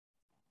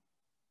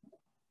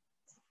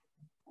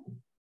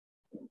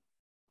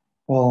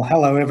Well,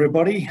 hello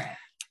everybody.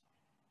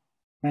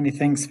 Many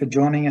thanks for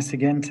joining us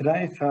again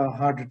today for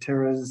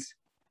Hydroterra's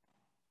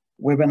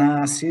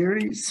webinar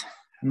series.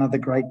 Another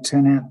great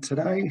turnout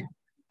today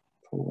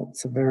for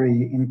what's a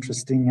very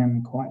interesting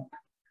and quite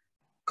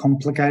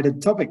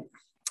complicated topic.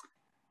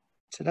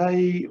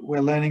 Today we're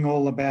learning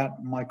all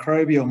about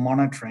microbial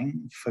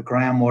monitoring for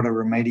groundwater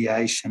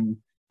remediation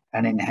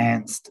and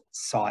enhanced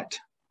site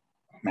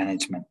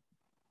management.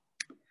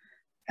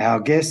 Our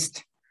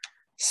guest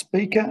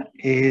speaker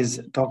is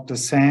Dr.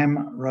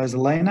 Sam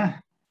Rosolina,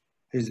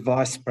 who's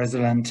Vice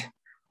President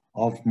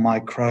of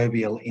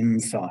Microbial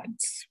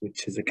Insights,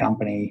 which is a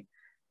company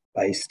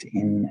based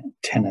in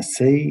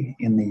Tennessee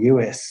in the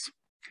US.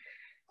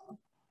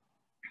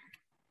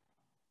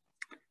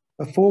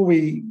 Before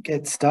we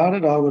get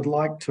started, I would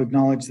like to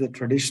acknowledge the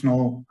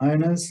traditional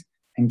owners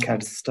and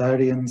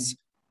custodians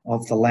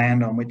of the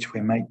land on which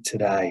we meet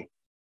today,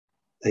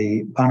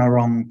 the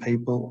Bunurong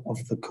people of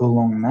the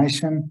Kulin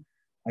Nation.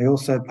 I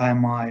also pay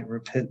my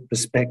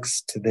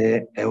respects to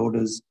their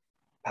elders,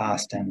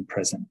 past and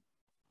present.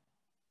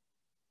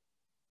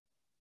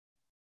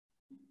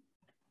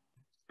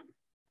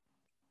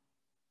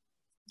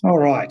 All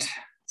right,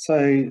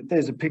 so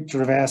there's a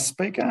picture of our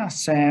speaker,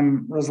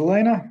 Sam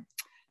Rosolina,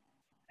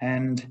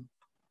 and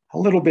a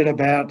little bit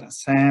about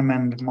Sam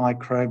and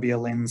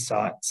Microbial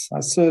Insights.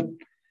 I've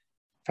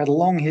had a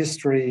long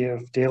history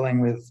of dealing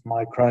with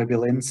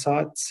Microbial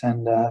Insights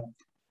and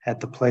had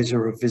the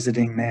pleasure of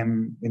visiting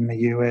them in the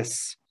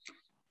US,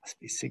 must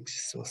be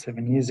 6 or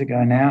 7 years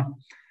ago now.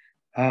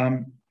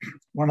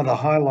 One of the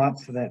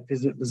highlights of that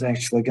visit was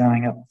actually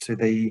going up to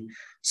the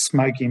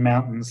Smoky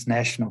Mountains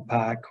National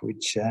Park,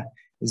 which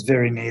is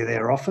very near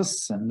their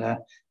office, and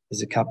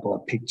there's a couple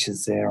of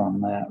pictures there on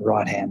the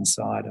right-hand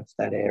side of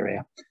that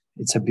area.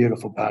 It's a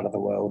beautiful part of the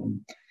world and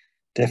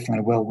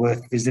definitely well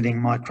worth visiting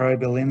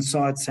Microbial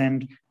Insights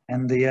and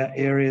the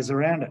areas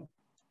around it.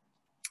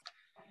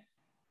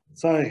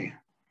 So,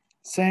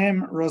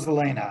 Sam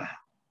Rosolina,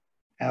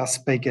 our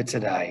speaker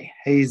today.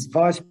 He's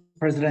Vice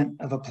President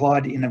of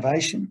Applied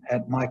Innovation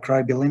at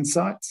Microbial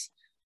Insights.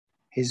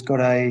 He's got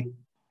a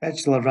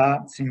Bachelor of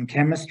Arts in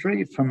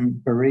Chemistry from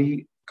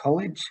Bury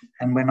College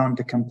and went on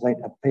to complete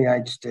a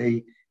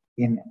PhD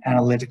in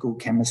Analytical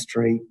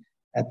Chemistry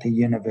at the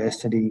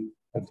University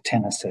of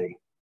Tennessee.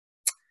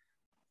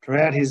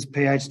 Throughout his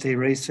PhD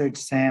research,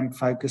 Sam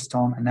focused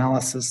on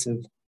analysis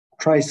of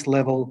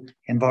trace-level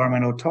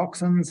environmental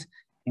toxins,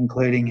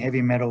 including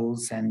heavy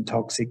metals and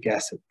toxic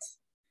acids.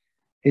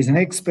 He's an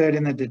expert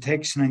in the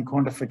detection and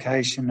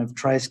quantification of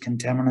trace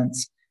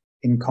contaminants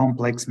in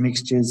complex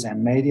mixtures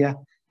and media,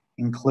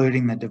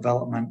 including the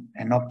development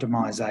and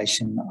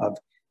optimization of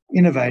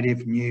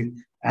innovative new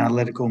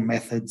analytical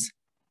methods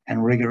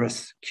and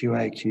rigorous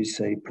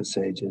QA/QC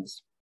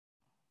procedures.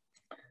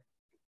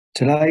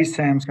 Today,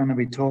 Sam's going to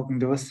be talking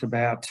to us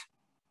about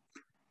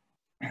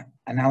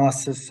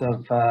analysis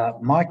of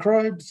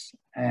microbes,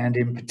 and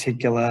in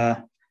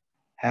particular,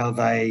 how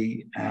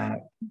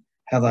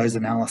those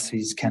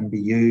analyses can be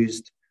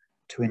used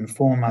to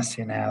inform us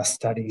in our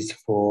studies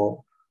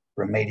for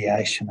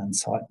remediation and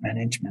site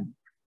management.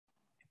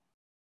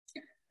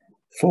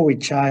 Before we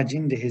charge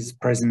into his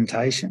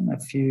presentation, a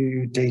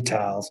few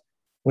details.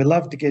 We'd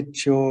love to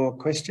get your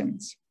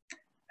questions,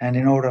 and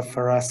in order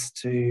for us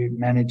to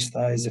manage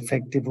those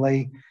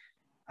effectively,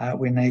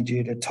 we need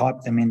you to type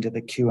them into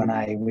the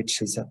Q&A,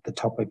 which is at the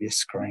top of your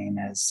screen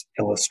as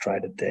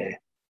illustrated there.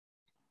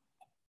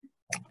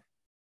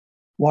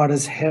 Why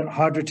does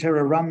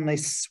Hydroterra run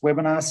this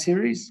webinar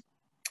series?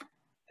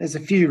 There's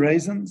a few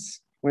reasons.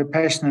 We're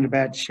passionate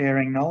about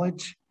sharing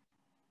knowledge.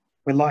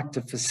 We like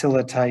to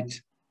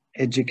facilitate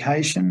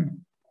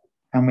education,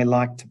 and we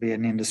like to be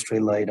an industry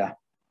leader.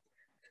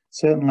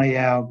 Certainly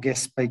our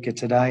guest speaker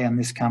today and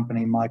this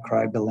company,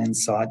 Microbial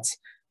Insights,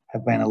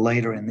 have been a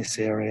leader in this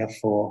area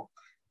for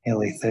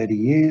nearly 30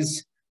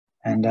 years,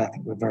 and I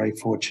think we're very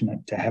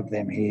fortunate to have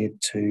them here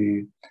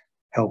to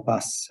help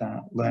us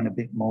learn a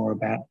bit more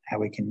about how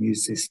we can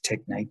use this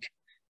technique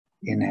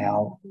in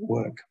our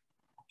work.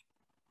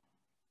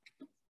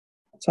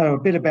 So a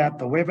bit about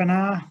the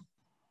webinar.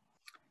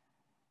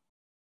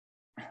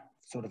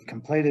 Sort of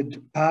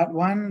completed part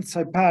one.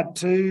 So part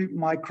two,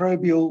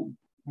 microbial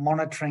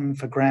monitoring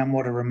for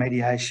groundwater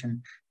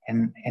remediation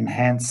and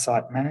enhanced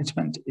site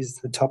management is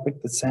the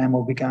topic that Sam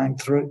will be going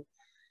through.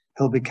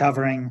 He'll be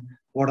covering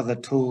what are the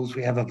tools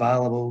we have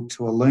available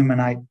to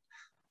illuminate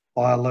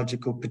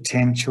biological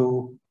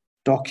potential,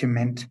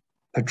 document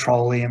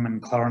petroleum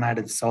and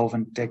chlorinated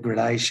solvent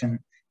degradation,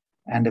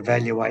 and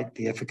evaluate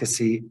the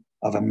efficacy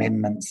of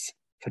amendments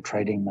for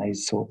treating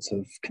these sorts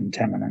of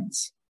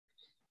contaminants.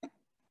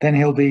 Then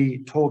he'll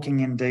be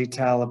talking in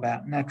detail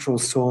about natural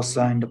source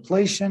zone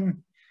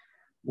depletion,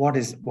 what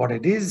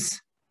it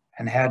is,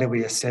 and how do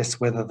we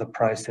assess whether the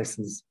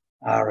processes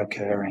are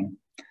occurring.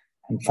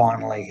 And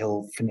finally,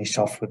 he'll finish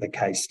off with a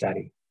case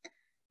study.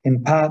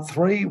 In part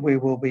three, we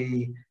will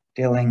be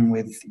dealing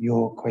with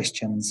your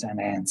questions and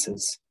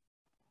answers.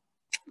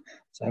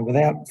 So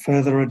without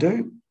further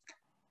ado,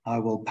 I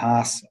will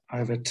pass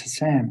over to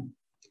Sam.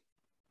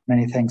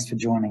 Many thanks for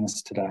joining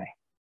us today.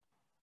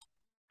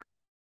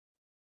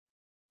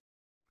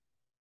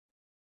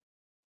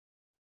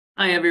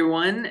 Hi,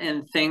 everyone,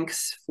 and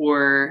thanks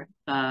for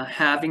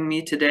having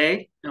me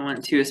today. I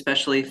want to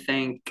especially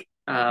thank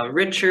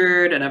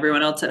Richard and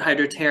everyone else at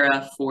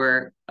Hydroterra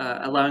for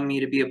allowing me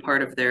to be a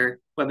part of their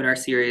webinar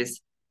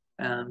series.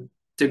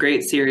 It's a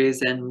great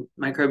series, and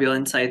Microbial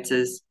Insights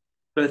is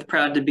both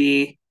proud to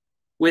be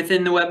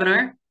within the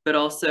webinar, but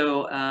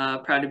also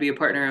proud to be a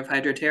partner of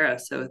Hydroterra.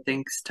 So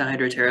thanks to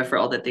Hydroterra for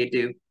all that they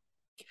do.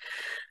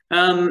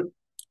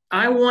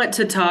 I want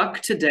to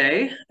talk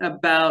today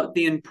about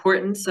the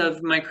importance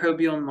of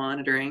microbial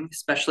monitoring,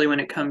 especially when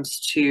it comes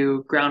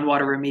to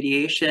groundwater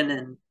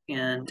remediation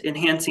and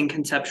enhancing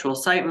conceptual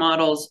site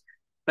models,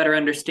 better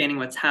understanding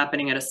what's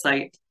happening at a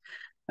site.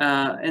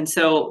 And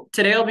so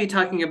today I'll be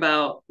talking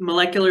about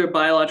molecular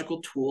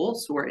biological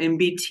tools, or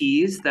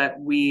MBTs, that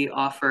we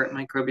offer at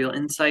Microbial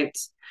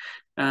Insights.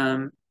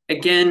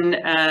 Again,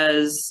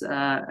 as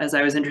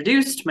I was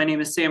introduced, my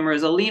name is Sam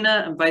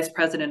Rosolina. I'm Vice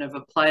President of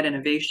Applied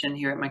Innovation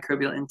here at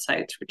Microbial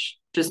Insights, which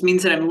just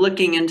means that I'm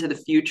looking into the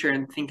future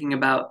and thinking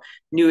about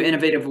new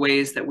innovative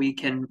ways that we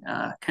can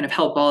kind of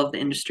help all of the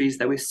industries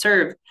that we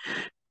serve.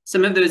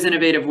 Some of those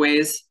innovative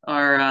ways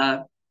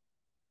are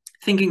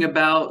thinking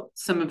about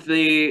some of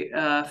the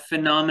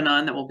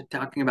phenomenon that we'll be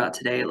talking about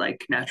today,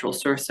 like natural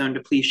source zone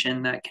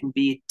depletion, that can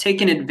be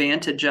taken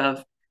advantage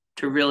of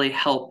to really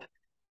help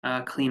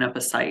clean up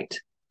a site.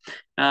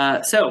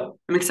 So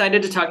I'm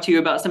excited to talk to you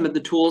about some of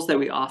the tools that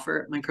we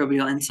offer at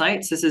Microbial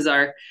Insights. This is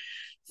our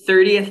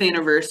 30th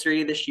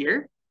anniversary this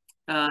year.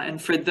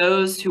 And for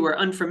those who are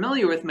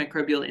unfamiliar with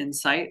Microbial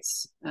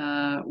Insights,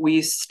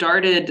 we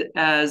started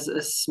as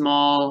a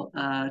small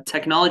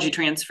technology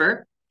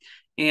transfer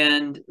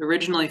and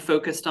originally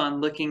focused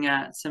on looking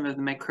at some of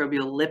the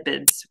microbial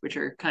lipids, which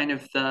are kind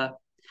of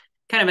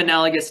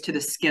analogous to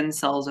the skin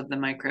cells of the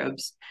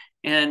microbes,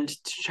 and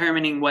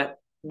determining what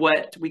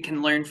we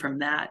can learn from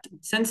that.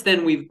 Since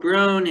then, we've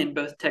grown in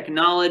both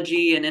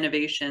technology and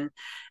innovation,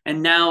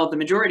 and now the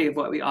majority of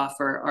what we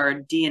offer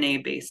are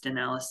DNA-based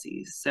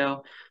analyses.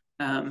 So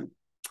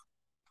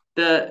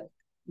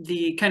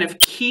the kind of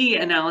key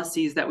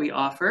analyses that we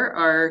offer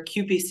are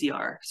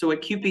qPCR. So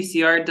what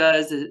qPCR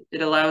does is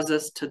it allows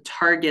us to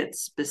target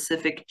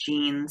specific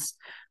genes,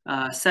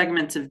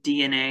 segments of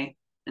DNA,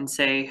 and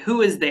say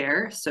who is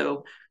there.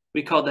 So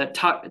we call that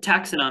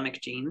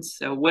taxonomic genes.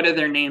 So what are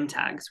their name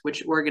tags?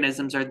 Which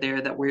organisms are there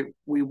that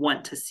we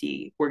want to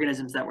see,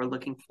 organisms that we're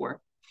looking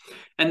for?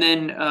 And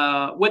then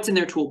what's in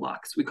their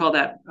toolbox? We call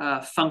that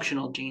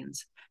functional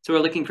genes. So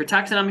we're looking for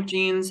taxonomic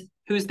genes,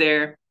 who's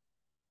there,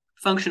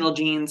 functional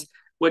genes,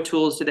 what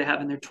tools do they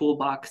have in their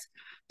toolbox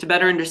to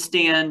better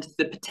understand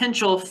the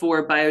potential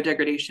for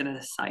biodegradation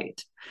at a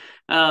site.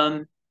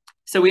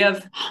 So we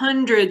have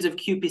hundreds of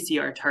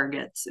qPCR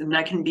targets, and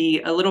that can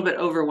be a little bit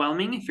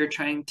overwhelming if you're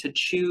trying to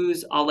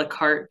choose a la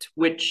carte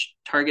which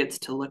targets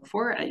to look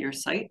for at your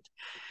site.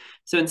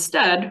 So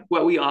instead,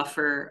 what we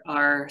offer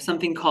are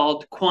something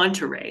called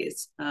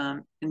quantarrays.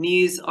 And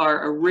these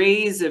are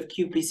arrays of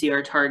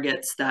qPCR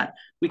targets that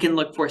we can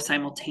look for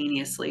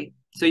simultaneously.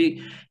 So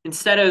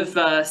instead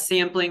of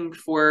sampling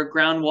for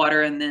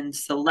groundwater and then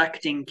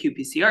selecting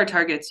qPCR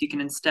targets, you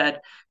can instead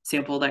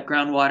sample that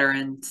groundwater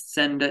and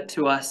send it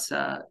to us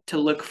to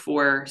look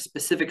for a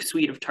specific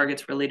suite of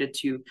targets related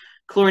to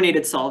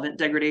chlorinated solvent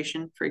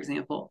degradation, for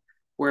example,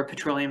 or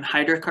petroleum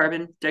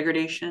hydrocarbon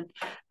degradation.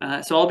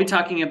 So I'll be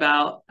talking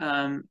about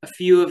a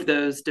few of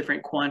those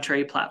different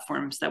quantray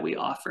platforms that we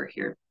offer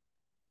here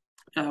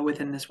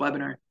within this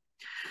webinar.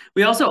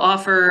 We also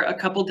offer a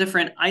couple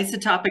different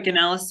isotopic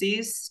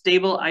analyses.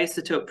 Stable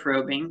isotope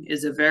probing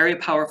is a very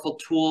powerful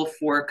tool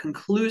for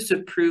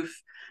conclusive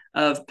proof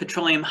of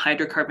petroleum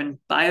hydrocarbon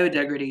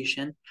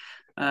biodegradation.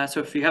 So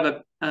if you have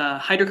a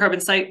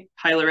hydrocarbon site,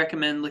 highly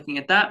recommend looking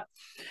at that.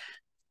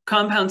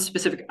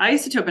 Compound-specific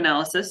isotope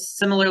analysis,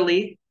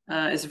 similarly,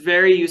 is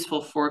very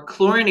useful for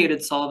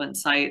chlorinated solvent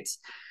sites.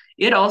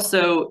 It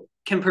also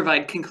can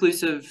provide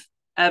conclusive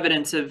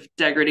evidence of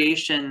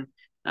degradation,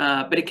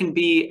 but it can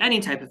be any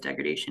type of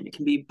degradation. It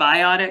can be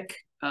biotic,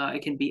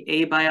 it can be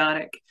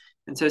abiotic.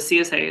 And so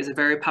CSA is a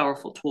very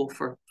powerful tool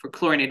for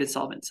chlorinated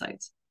solvent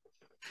sites.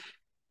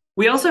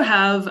 We also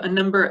have a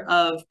number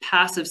of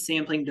passive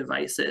sampling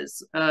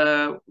devices.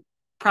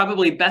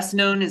 Probably best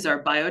known is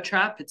our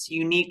BioTrap. It's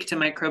unique to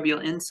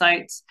Microbial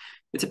Insights.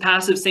 It's a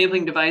passive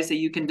sampling device that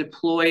you can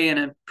deploy in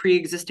a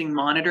pre-existing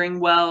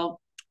monitoring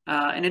well,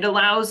 and it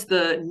allows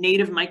the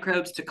native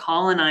microbes to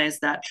colonize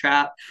that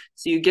trap,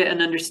 so you get an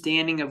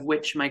understanding of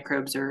which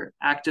microbes are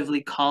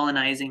actively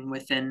colonizing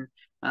within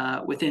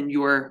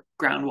your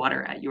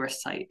groundwater at your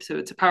site. So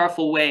it's a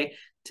powerful way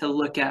to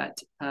look at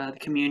the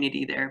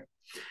community there.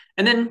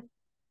 And then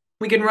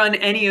we can run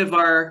any of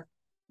our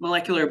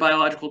molecular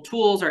biological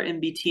tools, our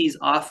MBTs,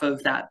 off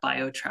of that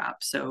BioTrap.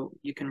 So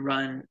you can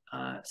run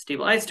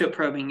stable isotope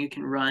probing, you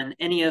can run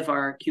any of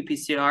our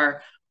qPCR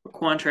or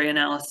quantray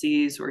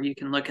analyses, or you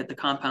can look at the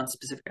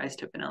compound-specific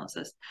isotope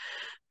analysis.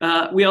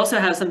 We also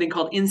have something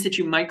called in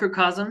situ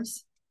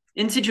microcosms.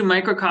 In situ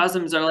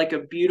microcosms are like a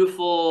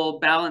beautiful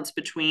balance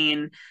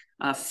between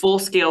a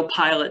full-scale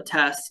pilot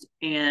test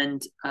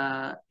and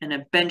a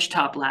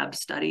benchtop lab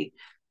study.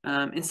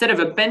 Instead of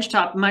a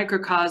benchtop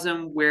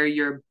microcosm where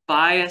you're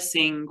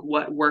biasing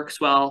what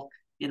works well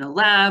in a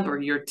lab, or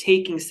you're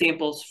taking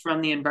samples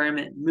from the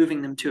environment,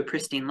 moving them to a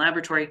pristine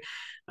laboratory,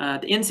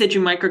 the in situ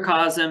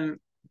microcosm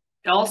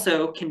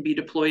also can be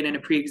deployed in a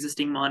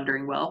pre-existing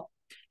monitoring well.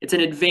 It's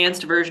an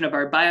advanced version of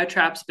our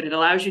biotraps, but it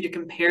allows you to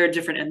compare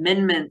different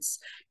amendments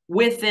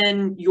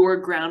within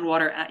your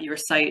groundwater at your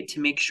site to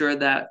make sure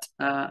that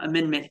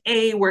amendment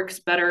A works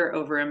better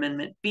over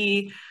amendment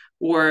B.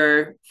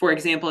 Or, for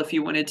example, if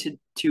you wanted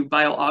to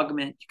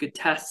bio-augment, you could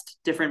test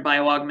different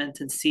bio-augments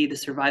and see the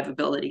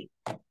survivability.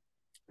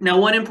 Now,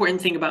 one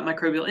important thing about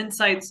Microbial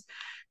Insights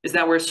is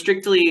that we're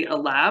strictly a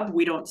lab.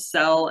 We don't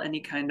sell any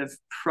kind of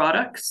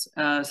products.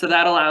 So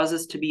that allows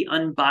us to be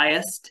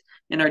unbiased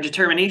in our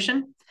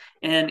determination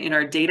and in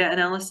our data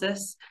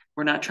analysis.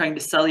 We're not trying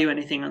to sell you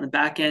anything on the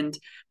back end.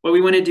 What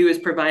we want to do is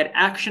provide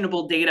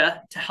actionable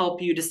data to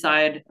help you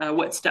decide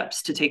what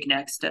steps to take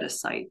next at a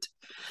site.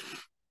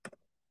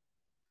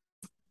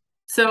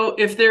 So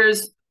if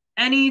there's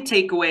any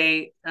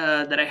takeaway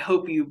that I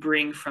hope you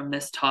bring from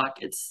this talk,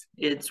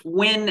 it's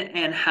when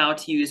and how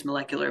to use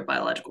molecular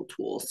biological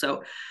tools.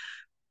 So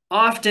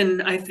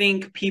often I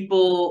think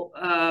people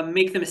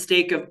make the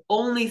mistake of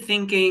only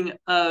thinking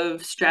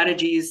of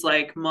strategies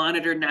like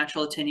monitored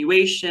natural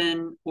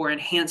attenuation or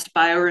enhanced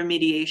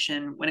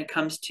bioremediation when it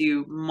comes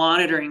to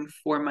monitoring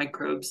for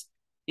microbes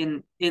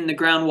in the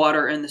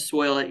groundwater and the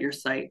soil at your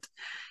site.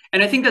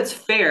 And I think that's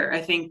fair.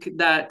 I think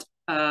that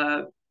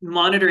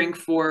monitoring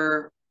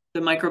for the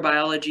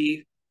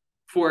microbiology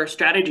for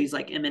strategies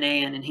like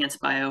M&A and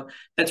enhanced bio,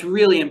 that's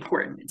really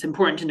important. It's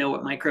important to know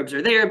what microbes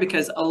are there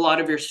because a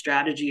lot of your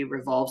strategy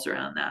revolves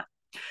around that.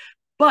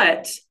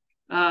 But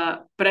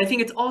I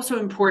think it's also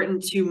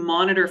important to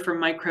monitor for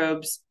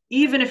microbes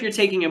even if you're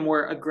taking a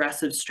more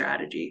aggressive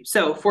strategy.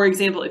 So for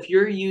example, if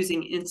you're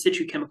using in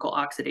situ chemical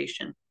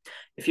oxidation,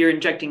 if you're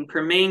injecting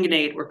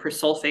permanganate or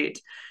persulfate,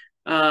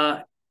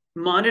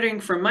 monitoring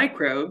for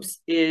microbes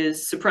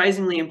is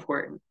surprisingly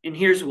important. And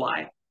here's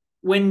why.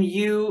 When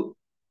you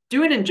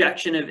do an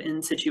injection of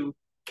in situ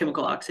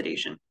chemical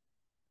oxidation,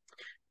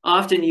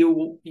 often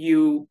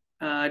you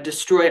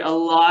destroy a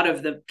lot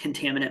of the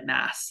contaminant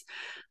mass.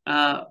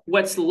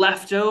 What's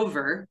left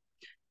over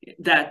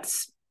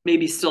that's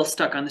maybe still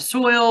stuck on the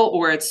soil,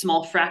 or it's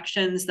small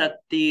fractions that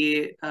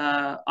the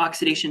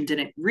oxidation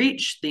didn't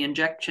reach, the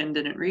injection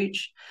didn't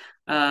reach,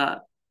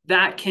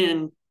 that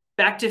can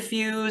back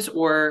diffuse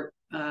or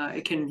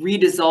it can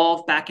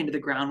redissolve back into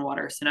the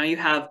groundwater. So now you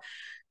have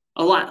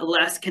a lot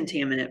less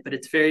contaminant, but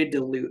it's very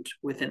dilute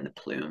within the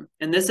plume.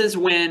 And this is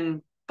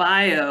when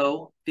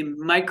the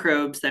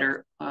microbes that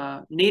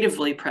are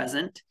natively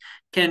present,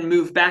 can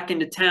move back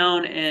into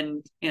town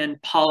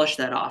and polish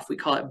that off. We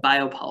call it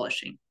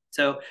biopolishing.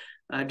 So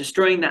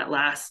destroying that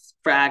last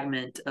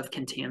fragment of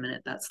contaminant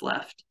that's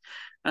left.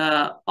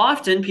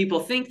 Often people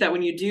think that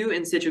when you do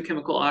in situ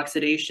chemical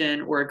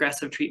oxidation or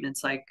aggressive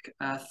treatments like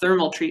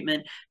thermal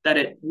treatment, that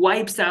it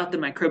wipes out the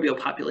microbial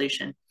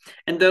population.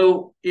 And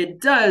though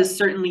it does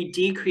certainly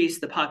decrease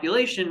the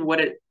population, what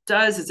it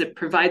does is it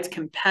provides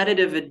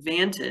competitive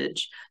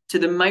advantage to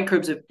the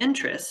microbes of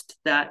interest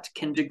that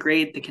can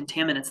degrade the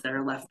contaminants that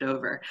are left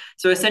over.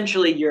 So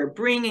essentially you're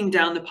bringing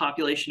down the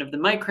population of the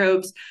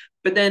microbes,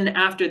 but then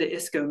after the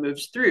ISCO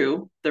moves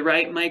through, the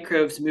right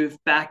microbes move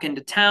back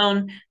into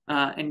town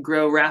and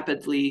grow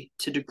rapidly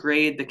to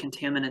degrade the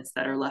contaminants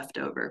that are left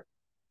over.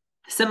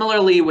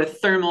 Similarly with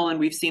thermal, and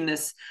we've seen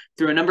this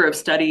through a number of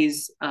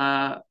studies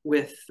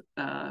with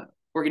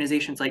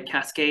organizations like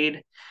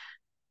Cascade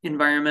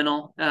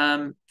Environmental,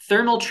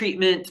 thermal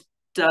treatment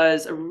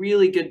does a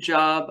really good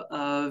job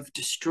of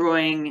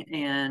destroying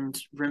and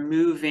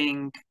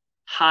removing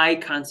high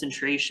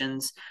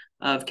concentrations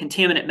of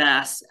contaminant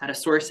mass at a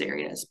source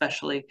area,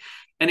 especially.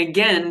 And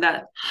again,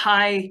 that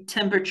high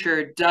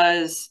temperature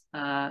does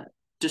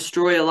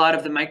destroy a lot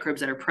of the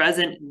microbes that are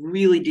present,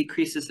 really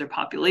decreases their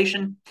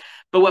population.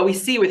 But what we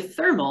see with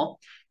thermal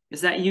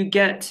is that you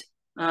get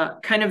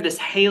kind of this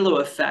halo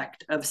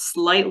effect of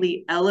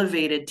slightly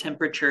elevated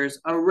temperatures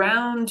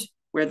around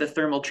where the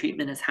thermal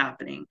treatment is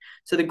happening.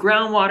 So the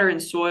groundwater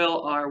and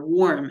soil are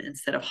warm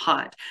instead of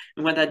hot.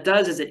 And what that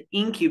does is it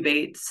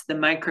incubates the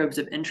microbes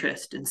of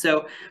interest. And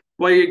so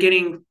while you're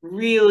getting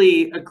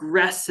really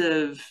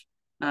aggressive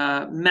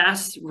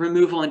mass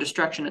removal and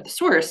destruction at the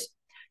source,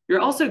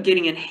 you're also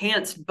getting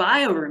enhanced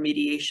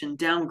bioremediation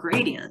down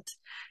gradient.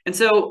 And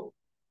so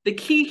the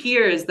key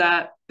here is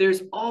that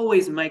there's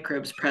always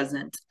microbes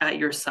present at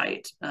your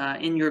site,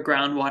 in your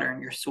groundwater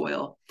and your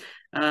soil.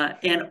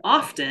 And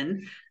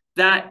often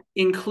that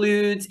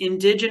includes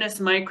indigenous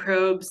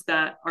microbes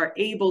that are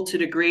able to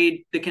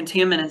degrade the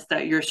contaminants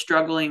that you're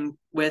struggling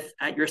with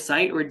at your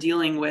site or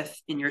dealing with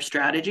in your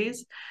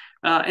strategies.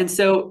 And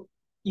so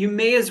you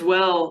may as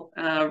well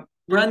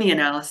run the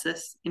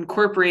analysis,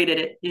 incorporate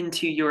it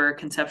into your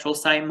conceptual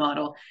site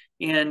model,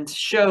 and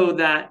show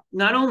that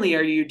not only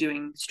are you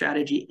doing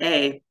strategy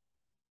A,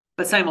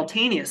 but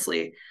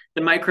simultaneously,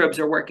 the microbes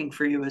are working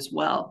for you as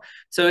well.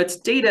 So it's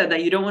data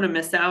that you don't want to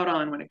miss out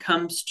on when it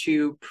comes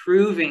to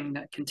proving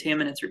that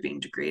contaminants are being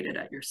degraded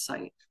at your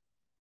site.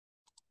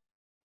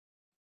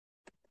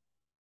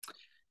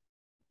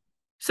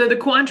 So the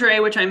quant array,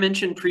 which I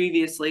mentioned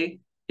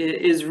previously,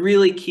 is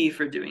really key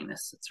for doing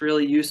this. It's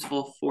really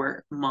useful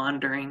for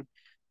monitoring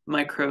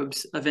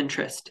microbes of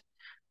interest.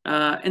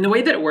 And the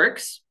way that it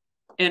works,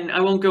 and I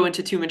won't go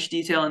into too much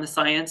detail on the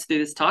science through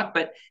this talk,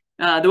 but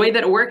the way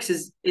that it works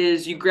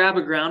is you grab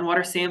a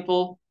groundwater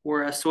sample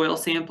or a soil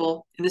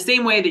sample in the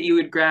same way that you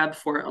would grab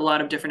for a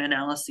lot of different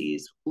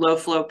analyses, low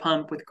flow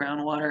pump with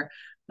groundwater.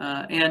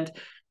 And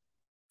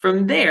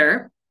from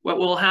there, what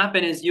will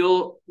happen is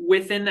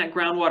within that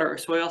groundwater or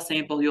soil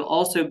sample, you'll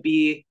also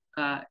be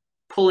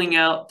pulling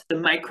out the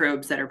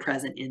microbes that are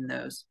present in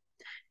those.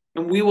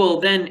 And we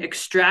will then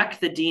extract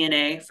the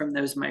DNA from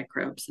those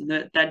microbes. And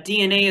that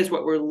DNA is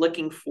what we're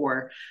looking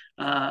for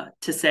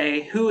to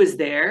say who is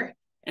there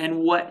and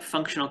what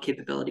functional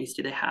capabilities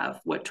do they have,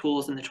 what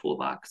tools in the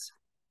toolbox.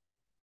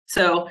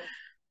 So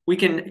we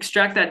can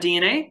extract that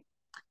DNA.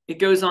 It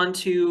goes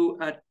onto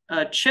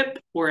a chip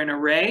or an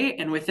array,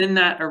 and within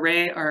that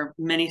array are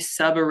many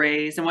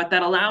subarrays. And what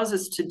that allows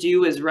us to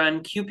do is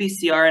run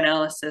qPCR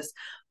analysis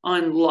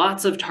on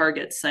lots of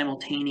targets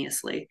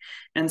simultaneously.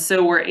 And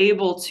so we're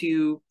able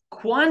to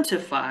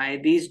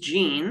quantify these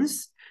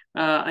genes,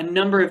 a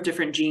number of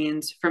different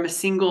genes from a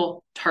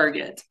single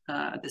target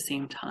at the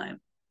same time.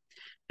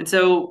 And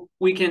so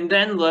we can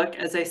then look,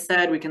 as I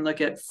said, we can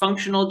look at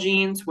functional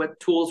genes, what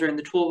tools are in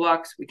the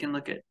toolbox. We can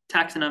look at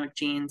taxonomic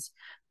genes,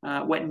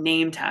 what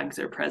name tags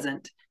are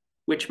present,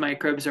 which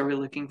microbes are we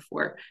looking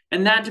for.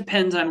 And that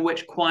depends on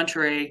which quant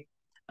array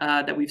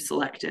that we've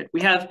selected.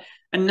 We have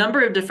a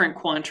number of different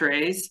quant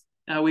arrays.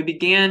 We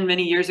began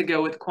many years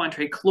ago with quant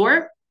array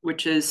chlor,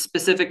 which is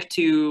specific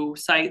to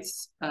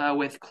sites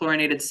with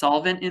chlorinated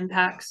solvent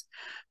impacts.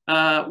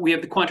 We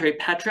have the quant array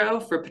petro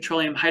for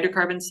petroleum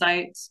hydrocarbon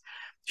sites.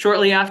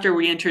 Shortly after,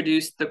 we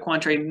introduced the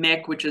quant array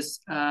mic, which is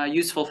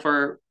useful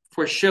for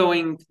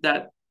showing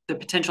that the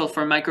potential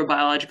for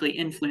microbiologically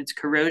influenced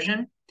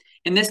corrosion.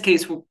 In this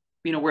case,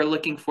 we're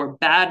looking for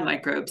bad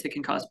microbes that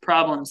can cause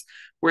problems,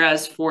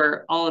 whereas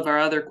for all of our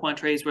other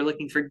quant arrays, we're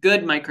looking for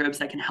good microbes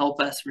that can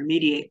help us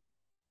remediate.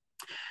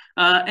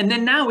 And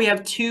then now we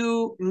have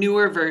two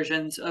newer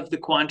versions of the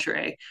quant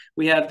array.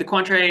 We have the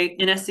quant array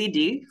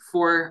NSCD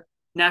for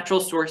natural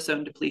source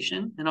zone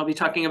depletion, and I'll be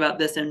talking about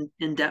this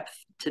in depth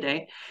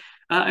today.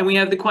 And we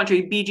have the quant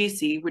array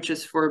BGC, which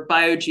is for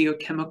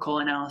biogeochemical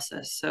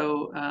analysis.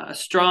 So a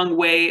strong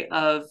way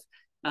of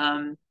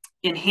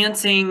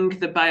enhancing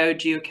the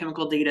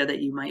biogeochemical data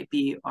that you might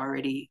be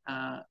already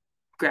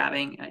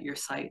grabbing at your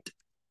site.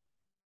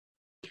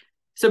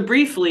 So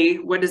briefly,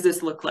 what does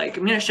this look like?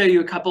 I'm going to show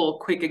you a couple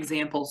quick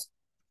examples.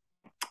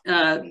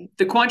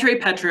 The quant array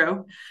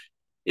petro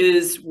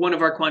is one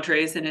of our quant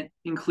arrays, and it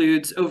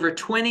includes over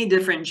 20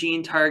 different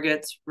gene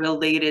targets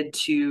related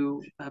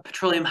to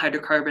petroleum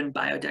hydrocarbon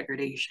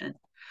biodegradation.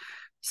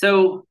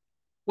 So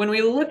when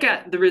we look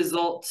at the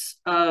results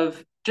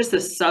of just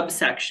a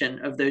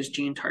subsection of those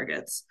gene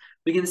targets,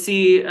 we can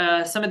see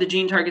some of the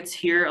gene targets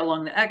here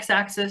along the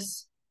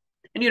x-axis,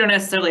 and you don't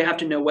necessarily have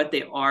to know what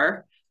they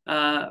are,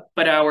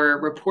 but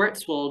our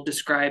reports will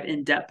describe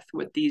in depth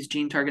what these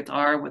gene targets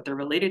are, what they're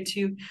related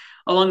to.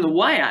 Along the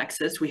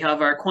y-axis, we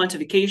have our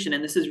quantification,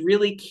 and this is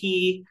really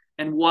key,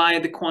 and why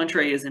the quant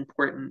array is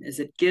important is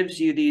it gives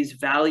you these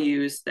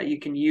values that you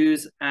can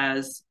use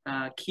as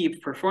key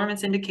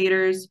performance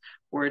indicators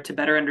or to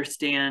better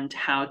understand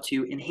how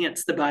to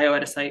enhance the bio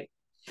at a site.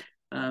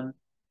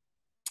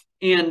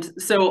 And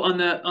so on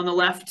the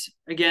left,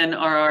 again,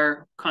 are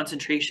our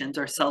concentrations,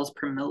 our cells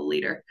per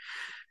milliliter.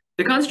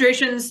 The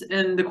concentrations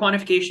and the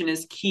quantification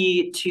is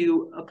key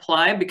to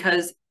apply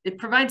because it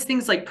provides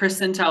things like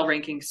percentile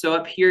rankings. So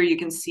up here, you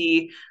can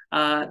see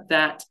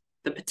that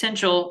the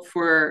potential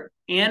for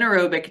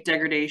anaerobic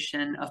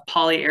degradation of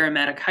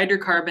polyaromatic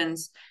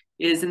hydrocarbons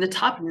is in the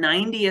top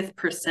 90th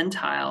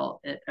percentile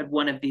at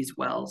one of these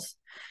wells.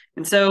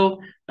 And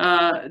so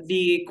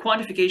the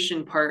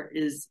quantification part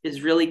is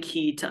really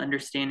key to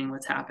understanding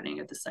what's happening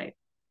at the site.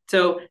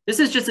 So this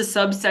is just a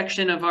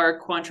subsection of our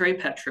quant array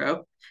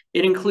petro.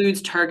 It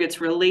includes targets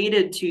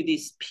related to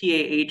this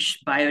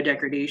PAH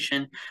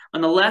biodegradation. On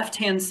the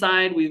left-hand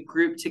side, we've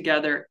grouped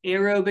together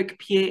aerobic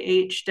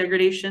PAH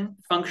degradation,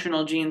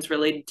 functional genes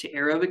related to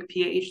aerobic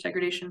PAH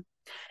degradation.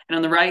 And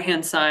on the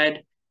right-hand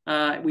side,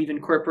 we've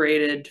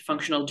incorporated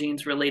functional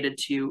genes related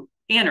to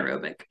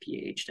anaerobic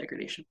PAH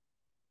degradation.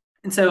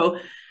 And so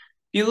if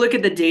you look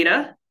at the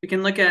data, we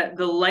can look at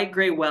the light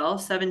gray well,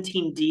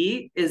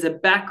 17D, is a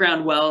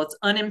background well. It's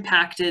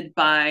unimpacted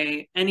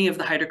by any of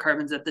the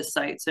hydrocarbons at this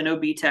site, so no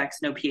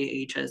BTECs, no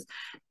PAHs.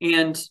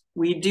 And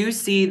we do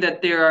see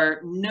that there are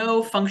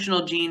no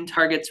functional gene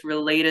targets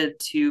related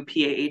to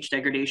PAH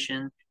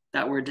degradation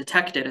that were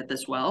detected at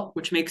this well,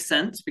 which makes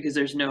sense because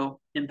there's no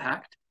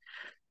impact.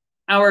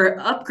 Our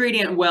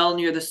upgradient well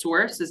near the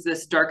source is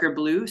this darker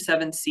blue,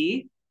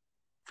 7C.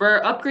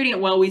 For our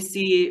upgradient well, we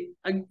see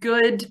a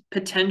good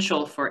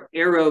potential for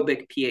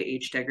aerobic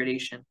PAH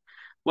degradation,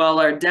 while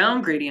our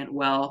downgradient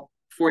well,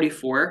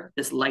 44,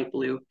 this light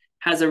blue,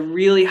 has a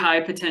really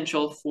high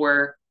potential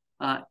for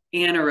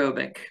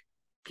anaerobic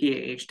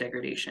PAH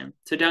degradation.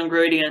 So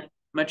downgradient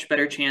much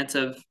better chance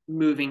of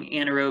moving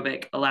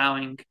anaerobic,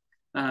 allowing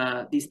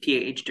these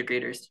PAH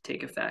degraders to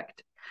take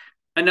effect.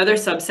 Another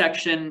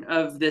subsection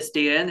of this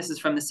data, and this is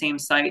from the same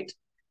site,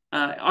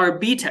 are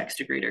BTEX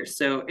degraders.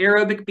 So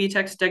aerobic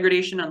BTEX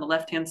degradation on the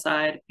left-hand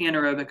side,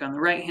 anaerobic on the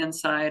right-hand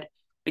side.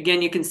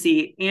 Again, you can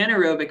see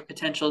anaerobic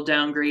potential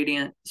down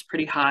gradient is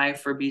pretty high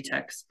for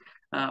BTEX,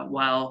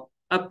 while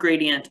up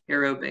gradient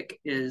aerobic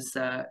is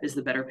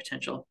the better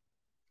potential.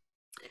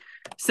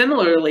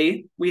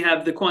 Similarly, we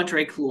have the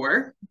Quantre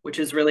chlor, which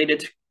is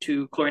related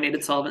to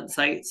chlorinated solvent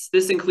sites.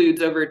 This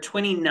includes over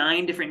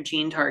 29 different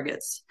gene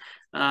targets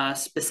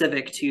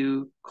specific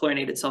to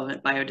chlorinated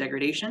solvent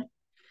biodegradation.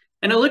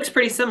 And it looks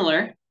pretty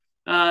similar.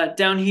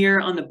 Down here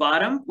on the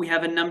bottom, we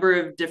have a number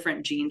of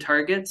different gene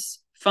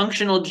targets,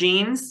 functional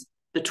genes,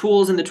 the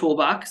tools in the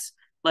toolbox,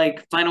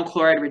 like vinyl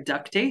chloride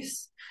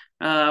reductase.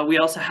 We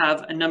also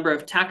have a number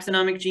of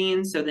taxonomic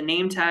genes, so the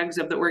name tags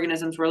of the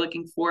organisms we're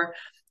looking for.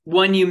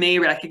 One you may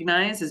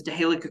recognize is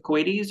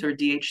Dihalicocoides, or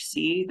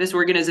DHC. This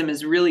organism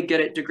is really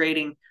good at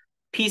degrading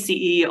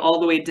PCE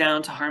all the way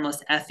down to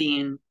harmless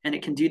ethene, and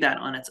it can do that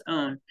on its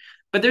own.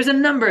 But there's a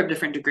number of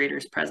different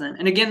degraders present.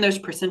 And again, those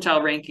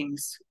percentile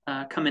rankings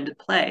come into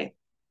play.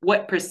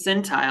 What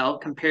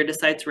percentile compared to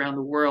sites around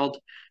the world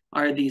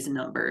are these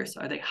numbers?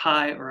 Are they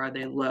high or are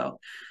they low?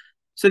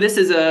 So this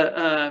is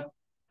a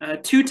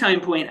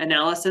 2-time point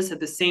analysis at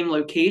the same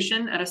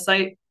location at a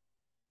site.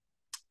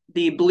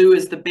 The blue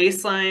is the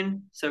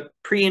baseline, so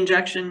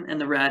pre-injection, and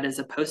the red is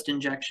a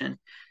post-injection.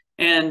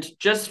 And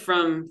just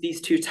from these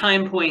 2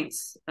 time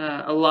points,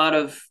 a lot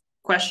of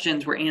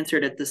questions were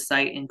answered at the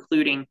site,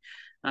 including,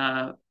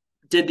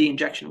 did the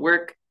injection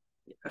work?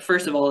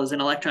 First of all, is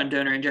an electron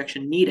donor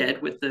injection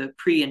needed with the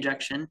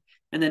pre-injection?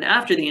 And then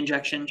after the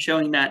injection,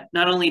 showing that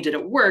not only did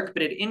it work,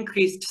 but it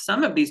increased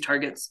some of these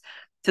targets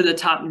to the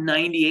top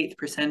 98th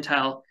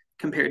percentile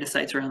compared to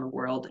sites around the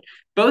world.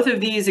 Both of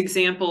these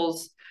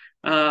examples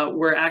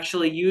were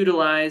actually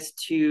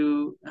utilized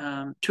to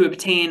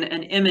obtain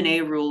an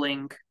M&A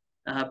ruling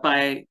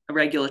by a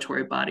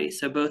regulatory body.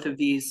 So both of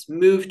these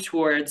move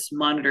towards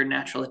monitored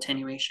natural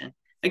attenuation.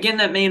 Again,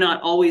 that may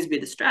not always be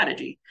the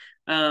strategy,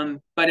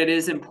 but it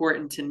is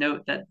important to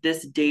note that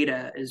this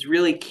data is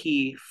really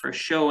key for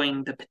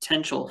showing the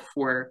potential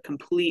for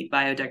complete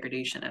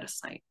biodegradation at a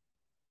site.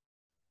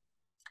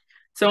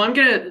 So I'm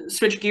going to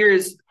switch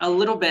gears a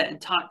little bit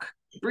and talk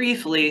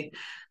briefly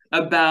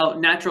about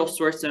natural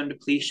source zone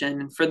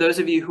depletion. For those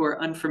of you who are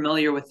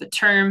unfamiliar with the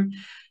term,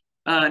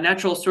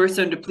 natural source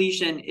zone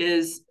depletion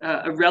is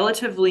a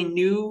relatively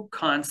new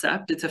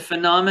concept. It's a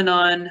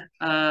phenomenon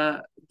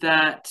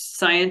that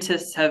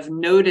scientists have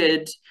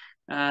noted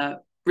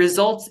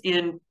results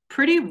in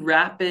pretty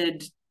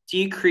rapid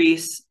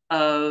decrease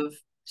of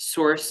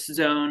source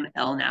zone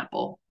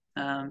LNAPL.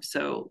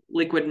 So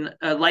liquid,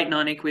 light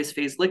non-aqueous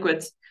phase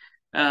liquids.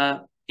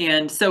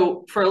 And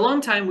so for a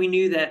long time, we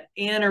knew that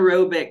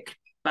anaerobic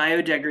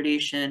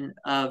biodegradation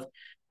of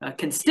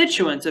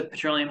constituents of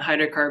petroleum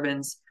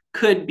hydrocarbons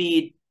could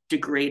be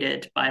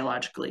degraded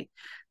biologically.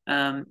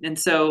 And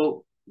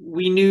so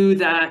we knew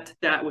that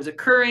that was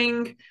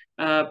occurring,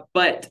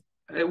 but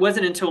it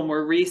wasn't until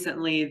more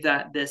recently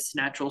that this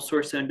natural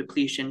source zone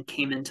depletion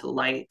came into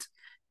light.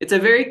 It's a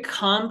very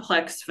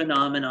complex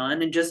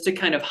phenomenon, and just to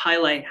kind of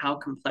highlight how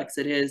complex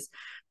it is,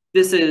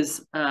 this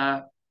is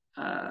a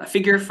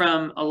figure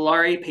from a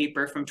Lari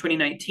paper from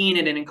 2019,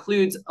 and it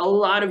includes a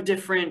lot of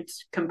different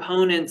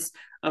components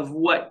of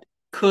what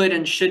could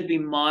and should be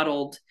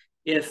modeled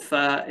if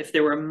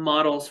there were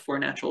models for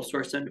natural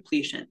source zone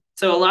depletion.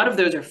 So a lot of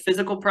those are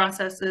physical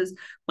processes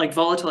like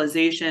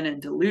volatilization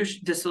and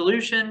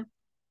dissolution.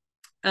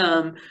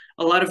 A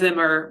lot of them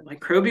are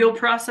microbial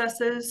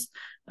processes.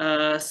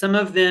 Some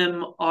of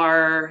them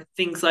are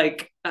things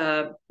like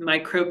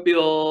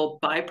microbial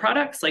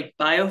byproducts like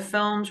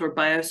biofilms or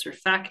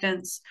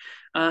biosurfactants.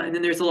 And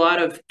then there's a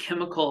lot of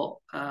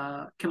chemical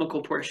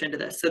portion to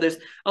this. So there's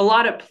a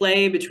lot at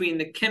play between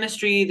the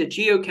chemistry, the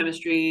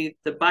geochemistry,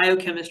 the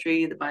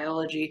biochemistry, the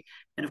biology,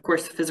 and of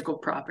course the physical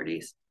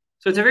properties.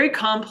 So it's a very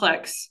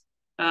complex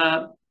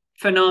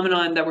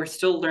phenomenon that we're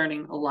still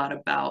learning a lot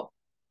about.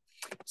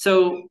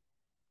 So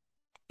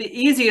the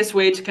easiest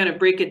way to kind of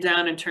break it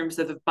down in terms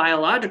of the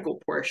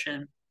biological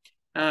portion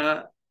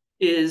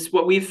is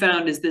what we've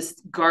found is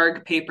this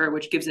GARG paper,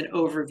 which gives an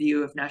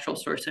overview of natural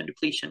source zone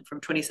depletion from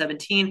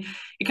 2017.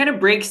 It kind of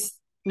breaks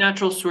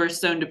natural source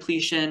zone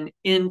depletion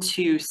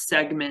into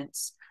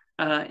segments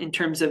in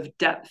terms of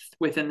depth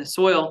within the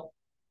soil.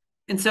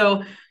 And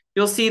so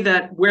you'll see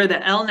that where the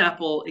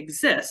LNAPL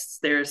exists,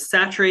 there's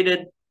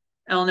saturated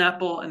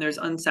LNAPL and there's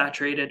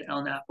unsaturated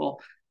LNAPL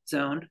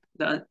zone,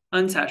 the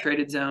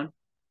unsaturated zone.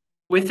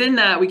 Within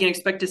that, we can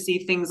expect to see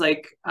things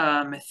like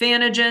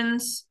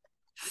methanogens,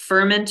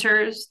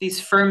 fermenters. These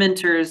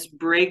fermenters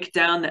break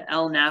down the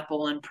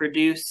LNAPL and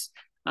produce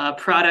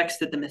products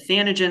that the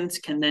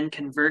methanogens can then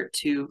convert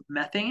to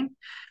methane.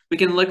 We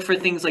can look for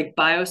things like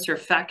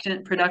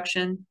biosurfactant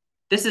production.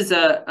 This is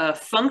a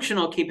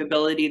functional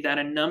capability that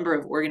a number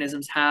of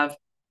organisms have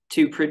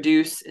to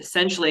produce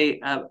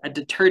essentially a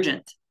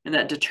detergent, and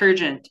that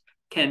detergent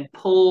can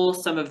pull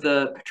some of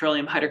the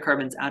petroleum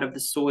hydrocarbons out of the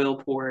soil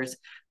pores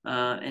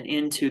and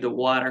into the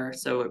water.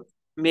 So it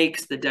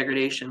makes the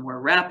degradation more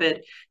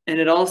rapid, and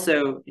it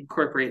also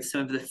incorporates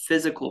some of the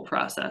physical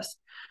process.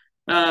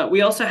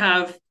 We also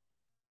have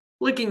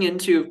looking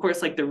into, of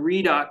course, like the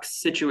redox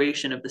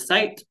situation of the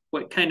site,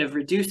 what kind of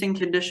reducing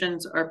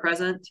conditions are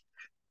present.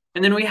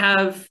 And then we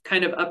have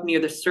kind of up near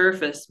the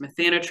surface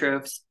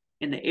methanotrophs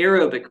in the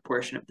aerobic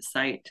portion of the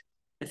site.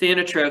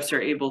 Methanotrophs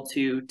are able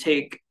to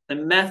take the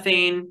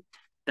methane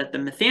that the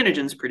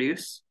methanogens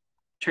produce,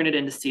 turn it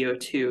into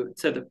CO2.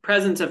 So the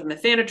presence of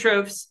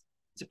methanotrophs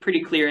is a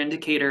pretty clear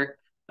indicator,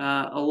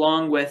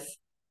 along with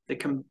the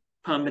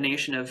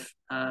combination of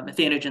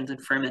methanogens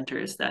and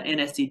fermenters, that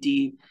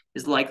NSED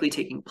is likely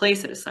taking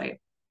place at a site.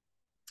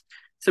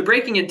 So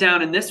breaking it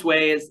down in this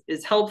way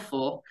is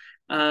helpful.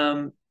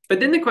 But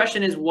then the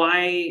question is,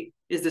 why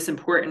is this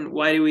important?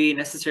 Why do we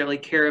necessarily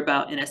care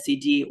about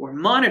NSED or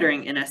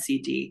monitoring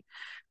NSED?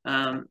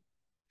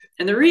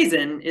 And the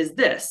reason is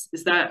this,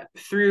 is that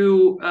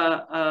through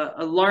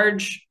a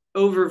large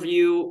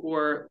overview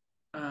or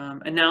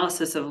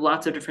analysis of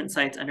lots of different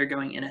sites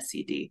undergoing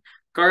NSED,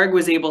 GARG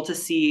was able to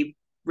see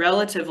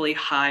relatively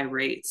high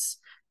rates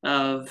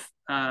of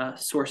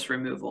source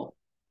removal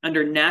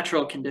under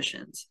natural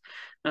conditions.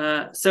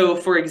 So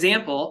for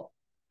example,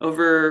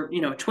 over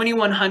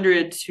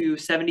 2,100 to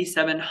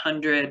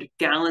 7,700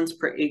 gallons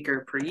per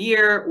acre per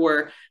year,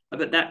 or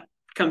about that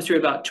comes to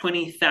about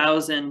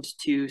 20,000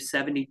 to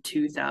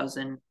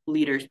 72,000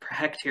 liters per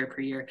hectare per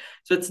year.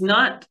 So it's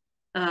not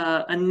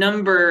a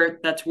number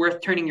that's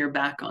worth turning your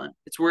back on.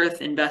 It's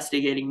worth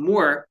investigating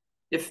more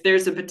if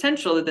there's a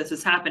potential that this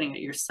is happening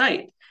at your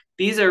site.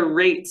 These are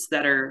rates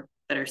that are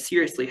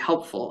seriously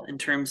helpful in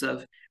terms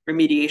of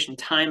remediation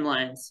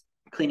timelines,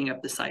 cleaning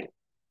up the site.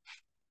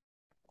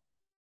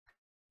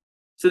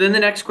 So then the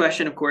next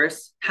question, of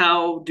course,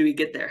 how do we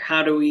get there?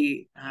 How do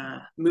we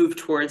move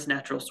towards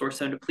natural source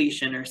zone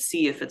depletion, or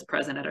see if it's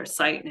present at our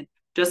site? And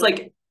just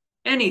like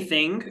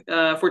anything,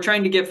 if we're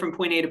trying to get from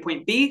point A to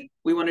point B,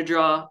 we want to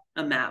draw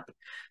a map.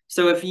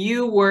 So if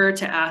you were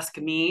to ask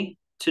me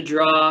to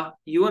draw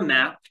you a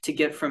map to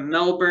get from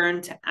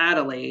Melbourne to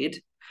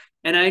Adelaide,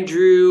 and I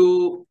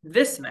drew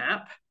this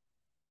map,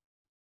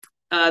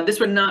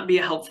 this would not be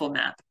a helpful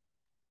map.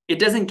 It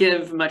doesn't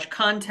give much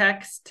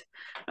context.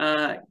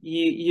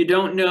 You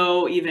don't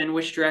know even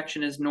which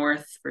direction is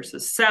north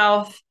versus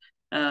south.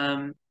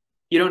 You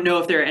don't know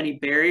if there are any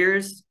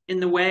barriers in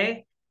the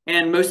way.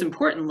 And most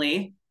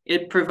importantly,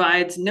 it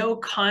provides no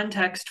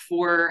context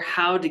for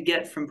how to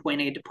get from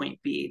point A to point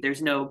B.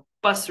 There's no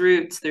bus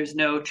routes, there's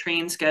no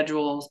train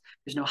schedules,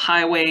 there's no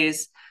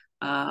highways,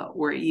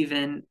 or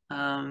even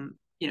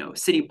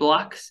city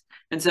blocks.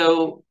 And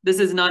so this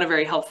is not a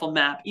very helpful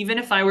map. Even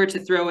if I were to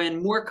throw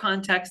in more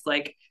context,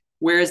 like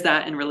where is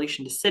that in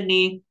relation to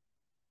Sydney,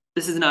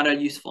 this is not a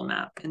useful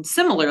map. And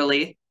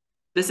similarly,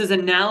 this is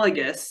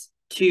analogous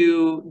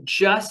to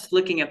just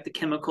looking at the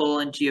chemical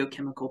and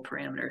geochemical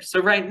parameters. So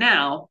right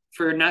now,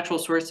 for natural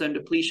source zone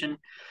depletion,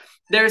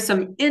 there are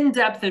some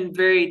in-depth and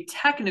very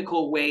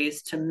technical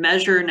ways to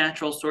measure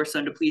natural source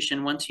zone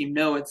depletion once you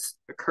know it's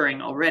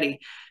occurring already.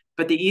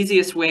 But the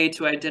easiest way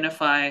to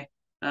identify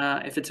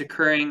if it's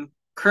occurring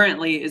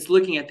currently is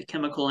looking at the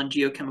chemical and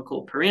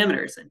geochemical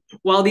parameters. And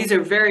while these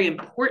are very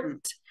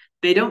important,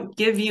 they don't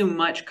give you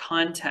much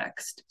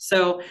context.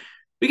 So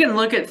we can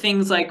look at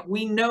things like,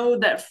 we know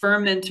that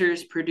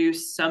fermenters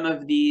produce some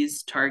of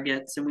these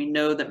targets, and we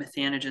know that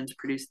methanogens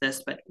produce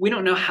this, but we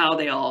don't know how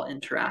they all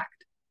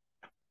interact.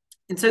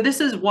 And so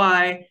this is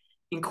why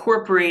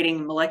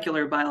incorporating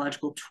molecular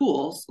biological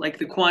tools like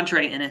the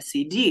Quantray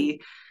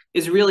NSED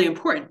is really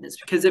important. It's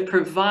because it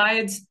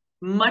provides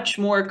much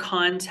more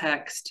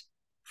context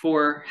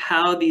for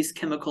how these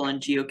chemical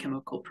and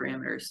geochemical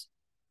parameters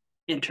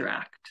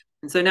interact.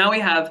 And so now we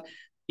have,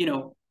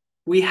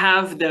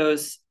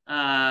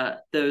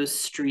 those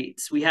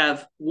streets. We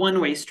have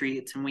one-way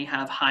streets and we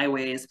have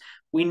highways.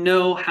 We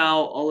know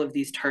how all of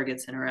these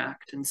targets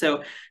interact. And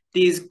so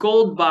these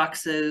gold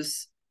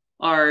boxes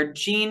are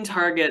gene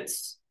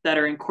targets that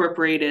are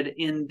incorporated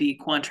in the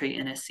Quantray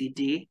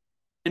NSED.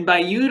 And by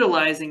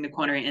utilizing the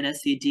Quantray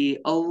NSED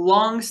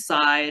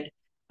alongside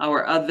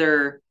our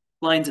other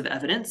lines of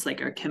evidence,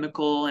 like our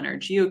chemical and our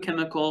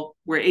geochemical,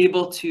 we're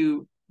able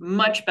to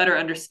much better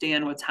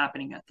understand what's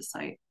happening at the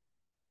site.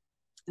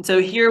 And so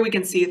here we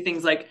can see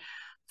things like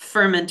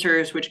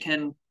fermenters, which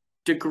can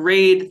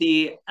degrade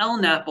the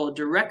L-napple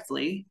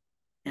directly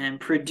and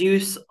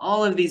produce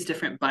all of these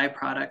different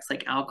byproducts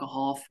like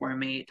alcohol,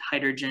 formate,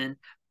 hydrogen,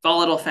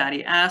 volatile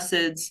fatty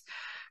acids.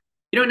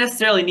 You don't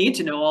necessarily need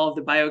to know all of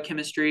the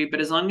biochemistry, but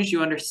as long as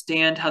you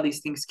understand how these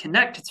things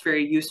connect, it's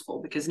very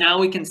useful, because now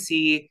we can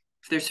see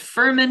if there's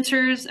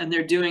fermenters and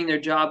they're doing their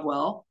job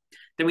well,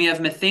 then we have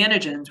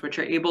methanogens, which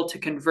are able to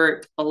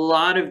convert a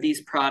lot of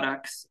these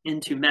products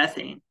into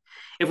methane.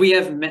 If we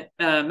have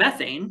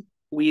methane,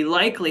 we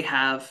likely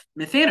have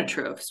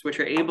methanotrophs,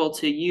 which are able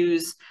to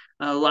use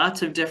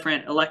lots of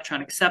different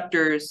electron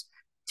acceptors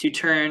to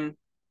turn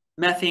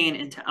methane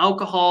into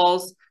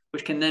alcohols,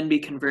 which can then be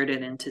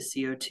converted into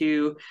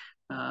CO2.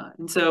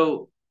 And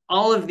so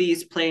all of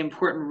these play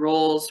important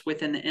roles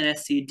within the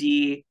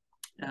NSCD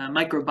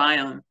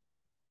microbiome.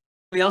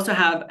 We also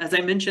have, as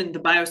I mentioned, the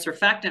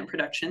biosurfactant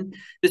production.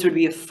 This would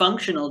be a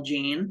functional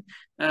gene,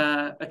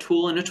 a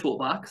tool in a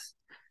toolbox.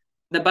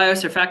 The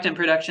biosurfactant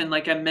production,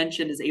 like I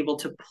mentioned, is able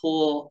to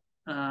pull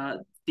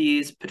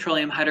these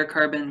petroleum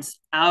hydrocarbons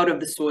out of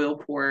the soil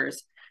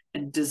pores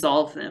and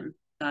dissolve them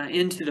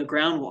into the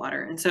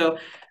groundwater. And so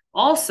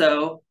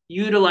also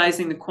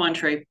utilizing the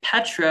Quantre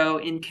Petro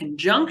in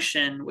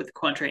conjunction with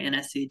Quantre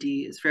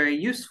NSCD is very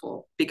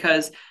useful,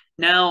 because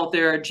now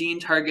there are gene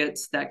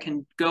targets that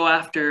can go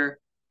after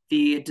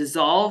the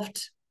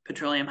dissolved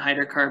petroleum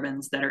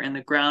hydrocarbons that are in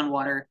the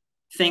groundwater,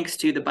 thanks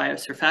to the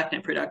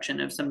biosurfactant production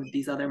of some of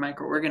these other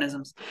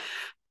microorganisms.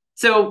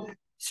 So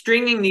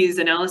stringing these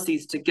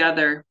analyses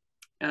together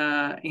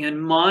and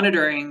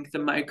monitoring the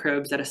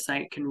microbes at a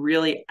site can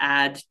really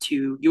add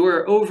to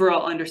your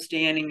overall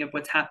understanding of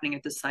what's happening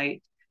at the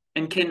site,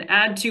 and can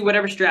add to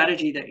whatever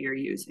strategy that you're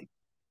using.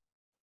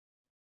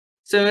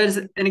 So as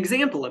an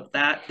example of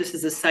that, this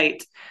is a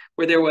site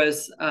where there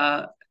was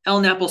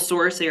El Napo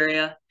source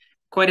area,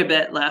 quite a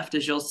bit left,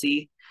 as you'll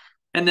see.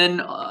 And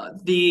then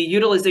the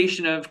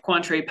utilization of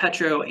Quantre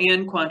Petro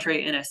and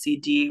Quantre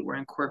NSCD were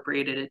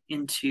incorporated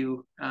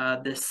into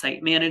this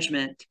site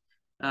management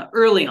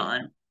early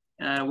on,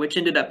 which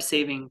ended up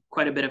saving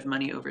quite a bit of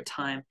money over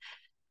time.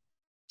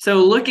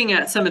 So looking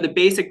at some of the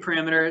basic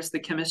parameters, the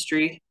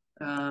chemistry,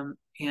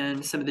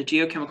 and some of the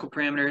geochemical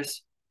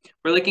parameters,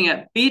 we're looking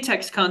at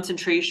BTEX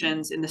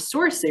concentrations in the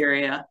source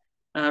area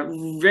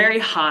very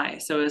high,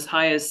 so as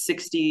high as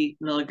 60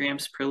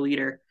 milligrams per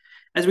liter.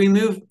 As we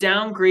move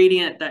down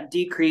gradient, that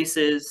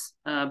decreases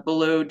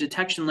below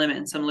detection limit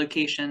in some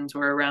locations,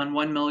 or around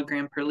 1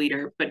 milligram per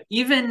liter. But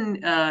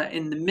even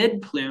in the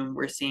mid plume,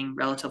 we're seeing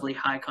relatively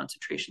high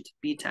concentrations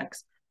of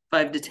BTEX,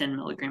 5 to 10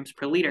 milligrams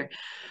per liter.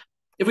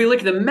 If we look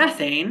at the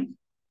methane,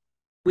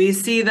 we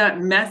see that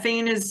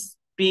methane is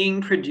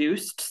being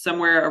produced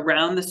somewhere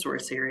around the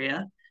source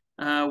area.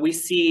 We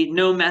see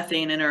no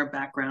methane in our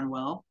background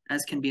well,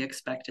 as can be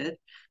expected.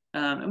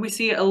 And we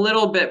see a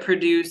little bit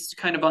produced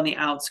kind of on the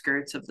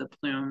outskirts of the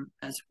plume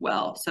as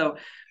well. So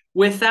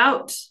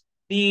without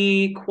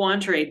the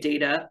Quantre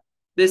data,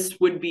 this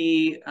would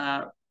be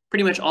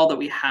pretty much all that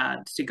we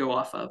had to go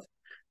off of.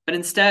 But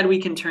instead,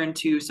 we can turn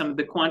to some of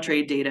the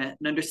Quantre data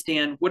and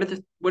understand what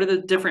are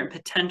the different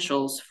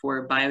potentials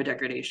for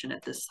biodegradation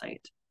at this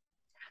site.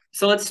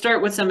 So let's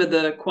start with some of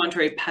the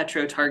Quantre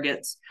Petro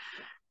targets.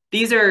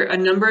 These are a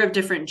number of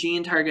different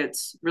gene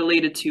targets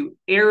related to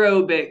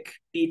aerobic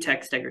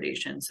BTEX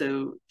degradation.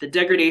 So the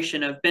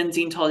degradation of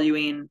benzene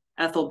toluene,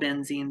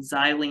 ethylbenzene,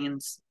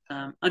 xylenes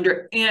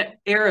under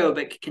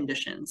aerobic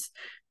conditions.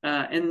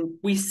 And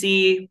we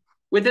see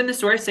within the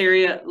source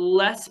area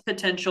less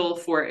potential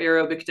for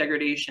aerobic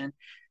degradation,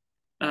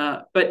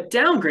 but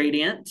down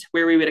gradient,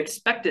 where we would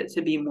expect it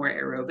to be more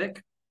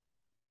aerobic,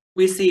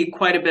 we see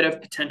quite a bit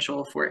of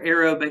potential for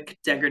aerobic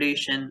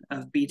degradation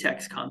of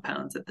BTEX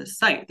compounds at this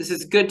site. This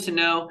is good to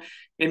know.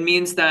 It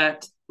means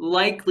that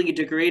likely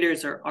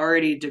degraders are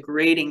already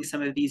degrading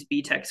some of these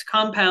BTEX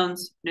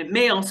compounds. And it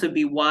may also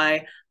be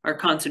why our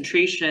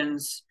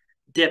concentrations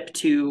dip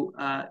to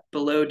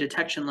below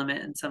detection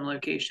limit in some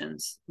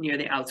locations near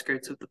the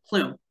outskirts of the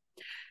plume.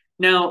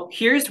 Now,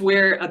 here's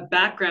where a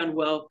background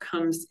well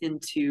comes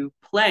into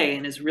play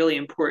and is really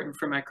important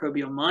for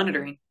microbial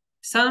monitoring.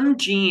 Some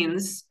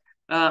genes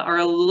are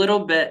a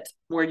little bit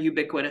more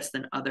ubiquitous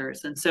than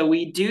others. And so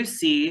we do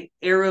see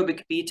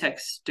aerobic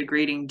BTEX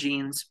degrading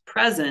genes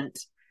present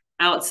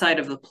outside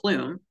of the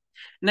plume.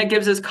 And that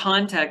gives us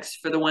context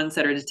for the ones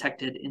that are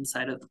detected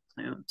inside of the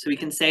plume. So we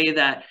can say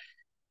that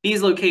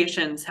these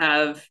locations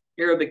have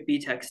aerobic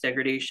BTEX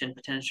degradation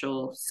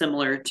potential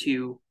similar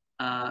to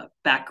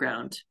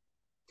background.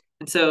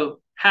 And so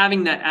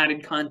having that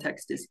added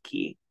context is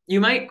key. You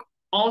might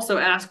also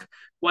ask,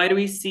 why do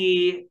we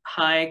see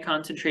high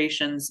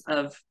concentrations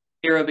of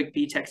aerobic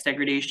BTEX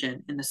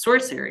degradation in the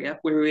source area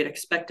where we would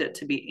expect it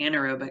to be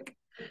anaerobic?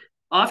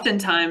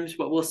 Oftentimes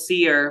what we'll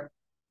see are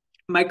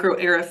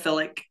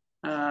microaerophilic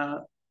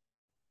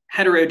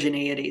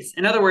heterogeneities.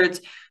 In other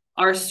words,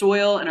 our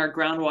soil and our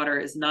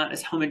groundwater is not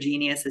as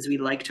homogeneous as we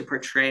like to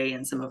portray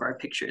in some of our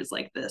pictures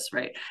like this,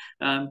 right?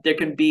 There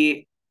can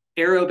be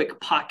aerobic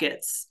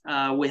pockets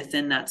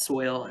within that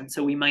soil. And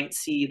so we might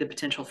see the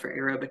potential for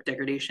aerobic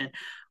degradation.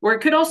 Or it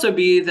could also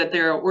be that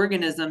there are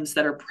organisms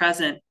that are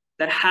present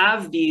that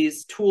have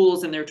these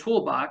tools in their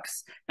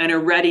toolbox and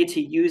are ready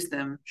to use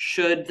them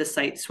should the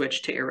site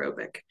switch to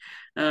aerobic.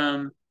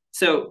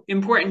 So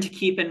important to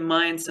keep in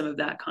mind some of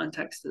that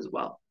context as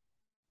well.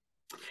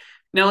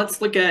 Now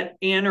let's look at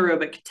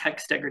anaerobic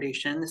TEX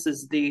degradation. This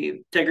is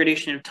the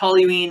degradation of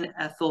toluene,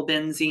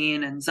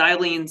 ethylbenzene, and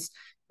xylenes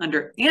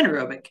under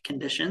anaerobic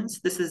conditions.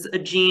 This is a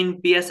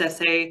gene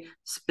BSSA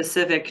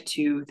specific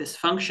to this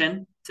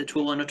function. It's a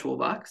tool in a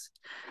toolbox.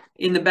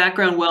 In the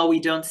background well,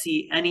 we don't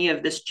see any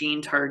of this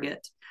gene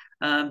target,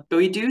 but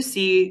we do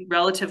see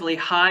relatively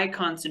high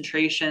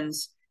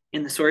concentrations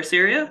in the source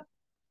area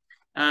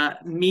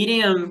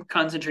medium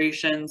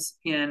concentrations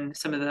in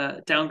some of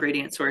the down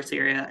gradient source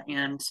area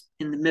and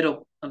in the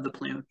middle of the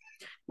plume.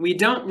 We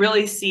don't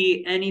really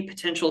see any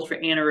potential for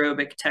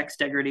anaerobic text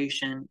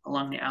degradation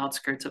along the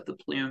outskirts of the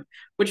plume,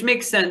 which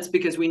makes sense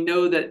because we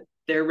know that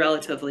they're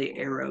relatively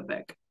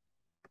aerobic.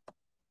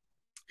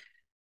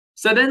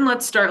 So then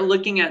let's start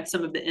looking at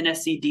some of the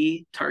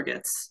NSCD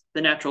targets,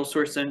 the natural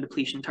source zone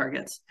depletion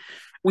targets.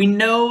 We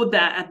know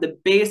that at the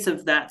base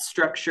of that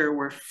structure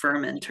were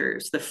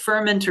fermenters. The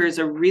fermenters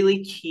are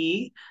really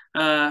key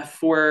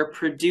for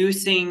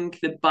producing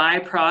the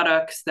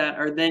byproducts that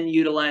are then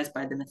utilized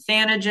by the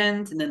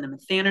methanogens and then the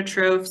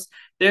methanotrophs.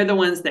 They're the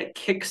ones that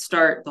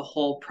kickstart the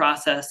whole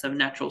process of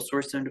natural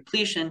source zone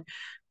depletion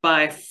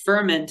by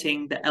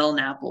fermenting the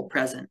L-NAPL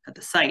present at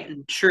the site.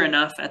 And sure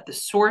enough, at the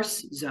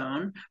source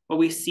zone, what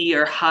we see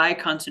are high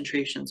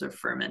concentrations of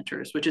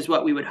fermenters, which is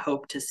what we would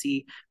hope to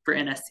see for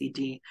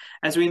NSCD.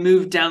 As we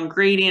move down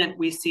gradient,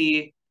 we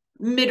see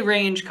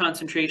mid-range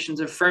concentrations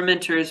of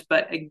fermenters,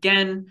 but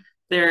again,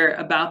 they're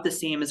about the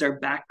same as our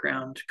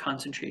background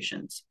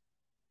concentrations.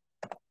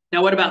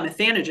 Now, what about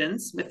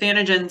methanogens?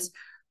 Methanogens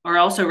are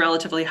also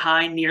relatively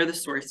high near the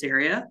source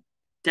area.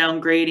 Down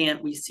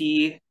gradient, we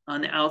see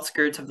on the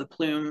outskirts of the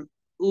plume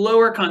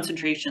lower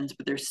concentrations,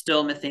 but there's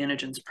still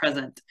methanogens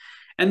present.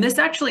 And this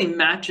actually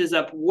matches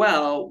up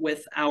well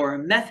with our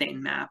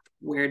methane map.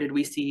 Where did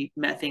we see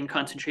methane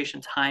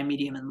concentrations high,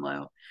 medium, and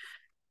low?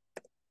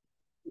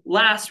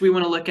 Last, we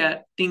want to look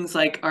at things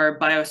like our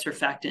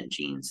biosurfactant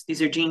genes.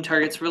 These are gene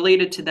targets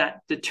related to that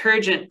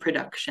detergent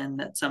production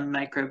that some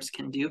microbes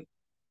can do.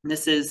 And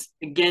this is,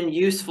 again,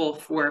 useful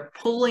for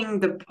pulling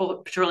the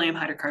petroleum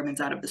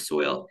hydrocarbons out of the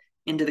soil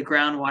into the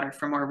groundwater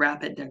for more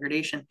rapid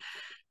degradation.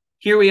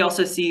 Here we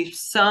also see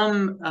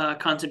some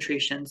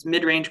concentrations,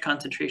 mid-range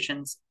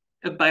concentrations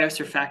of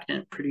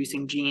biosurfactant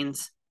producing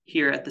genes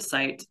here at the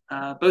site,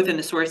 both in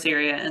the source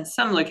area and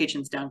some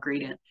locations down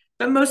gradient,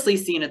 but mostly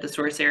seen at the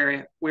source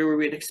area where we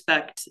would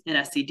expect an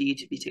SCD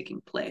to be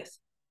taking place.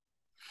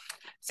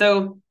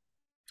 So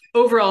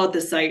overall at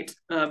the site,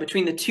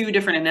 between the two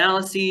different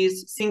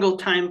analyses, single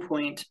time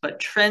point,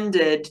 but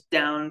trended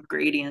down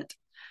gradient,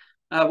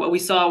 what we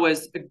saw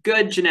was a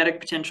good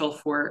genetic potential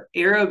for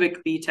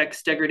aerobic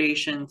B-text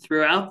degradation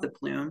throughout the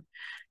plume,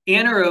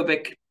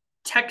 anaerobic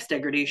text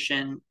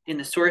degradation in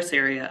the source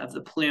area of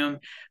the plume,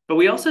 but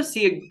we also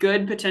see a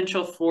good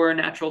potential for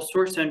natural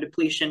source zone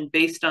depletion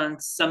based on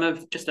some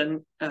of just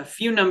a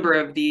few number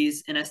of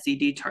these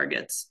NSCD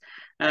targets.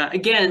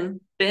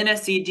 Again, the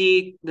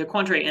NSCD, the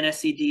Quantre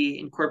NSCD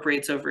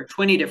incorporates over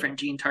 20 different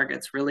gene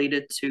targets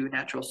related to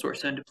natural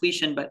source zone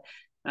depletion, but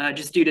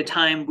just due to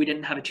time, we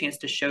didn't have a chance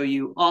to show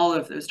you all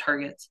of those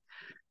targets.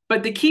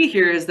 But the key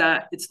here is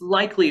that it's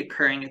likely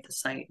occurring at the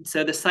site.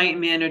 So the site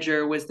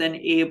manager was then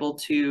able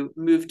to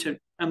move to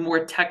a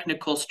more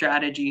technical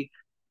strategy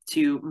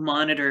to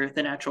monitor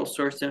the natural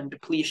source zone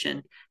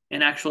depletion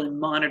and actually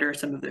monitor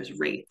some of those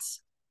rates.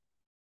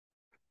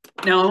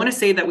 Now, I want to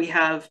say that we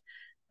have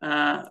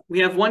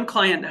one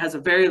client that has a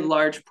very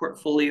large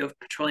portfolio of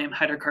petroleum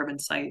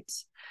hydrocarbon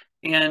sites.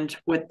 And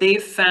what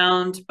they've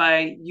found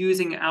by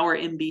using our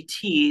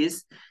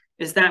MBTs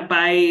is that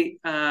by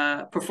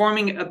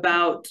performing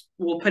about,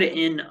 we'll put it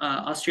in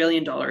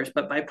Australian dollars,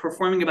 but by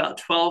performing about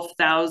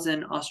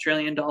 12,000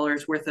 Australian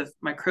dollars worth of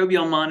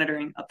microbial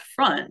monitoring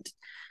upfront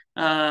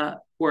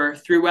or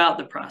throughout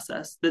the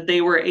process, that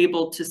they were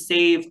able to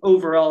save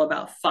overall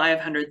about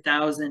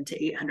 500,000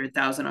 to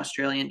 800,000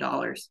 Australian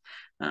dollars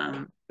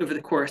over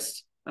the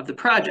course of the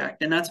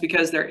project. And that's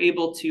because they're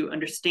able to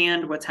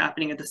understand what's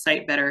happening at the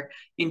site better,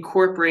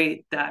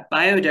 incorporate that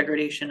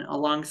biodegradation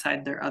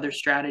alongside their other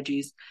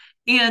strategies,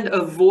 and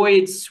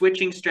avoid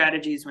switching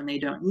strategies when they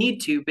don't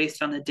need to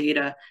based on the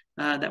data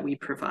that we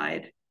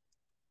provide.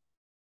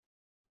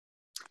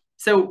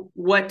 So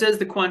what does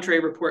the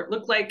Quantre report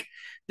look like?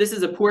 This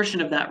is a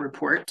portion of that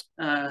report.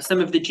 Some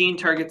of the gene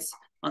targets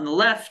on the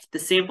left, the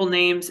sample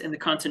names and the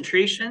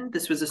concentration.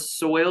 This was a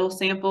soil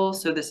sample,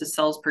 so this is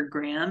cells per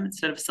gram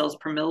instead of cells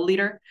per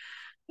milliliter.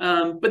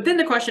 But then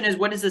the question is,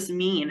 what does this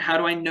mean? How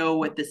do I know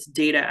what this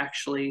data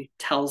actually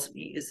tells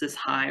me? Is this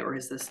high or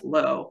is this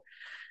low?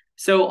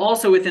 So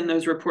also within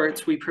those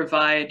reports, we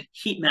provide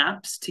heat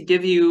maps to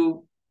give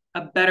you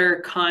a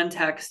better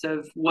context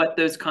of what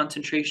those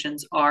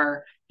concentrations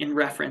are in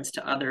reference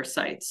to other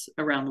sites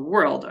around the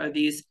world. Are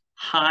these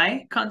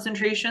high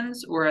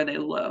concentrations or are they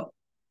low?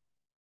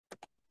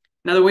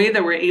 Now, the way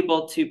that we're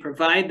able to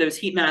provide those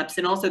heat maps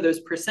and also those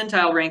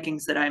percentile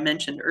rankings that I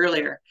mentioned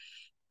earlier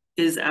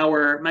is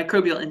our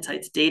Microbial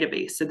Insights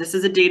database. So this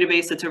is a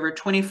database that's over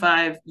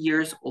 25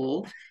 years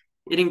old.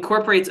 It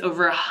incorporates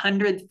over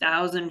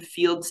 100,000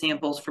 field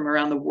samples from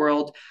around the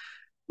world,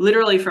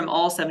 literally from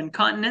all 7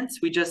 continents.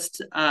 We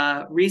just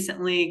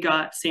recently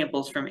got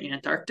samples from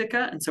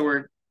Antarctica, and so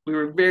we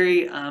were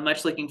very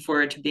much looking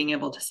forward to being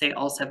able to say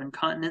all 7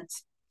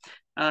 continents.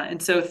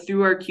 And so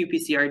through our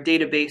qPCR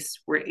database,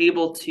 we're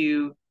able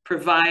to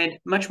provide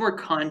much more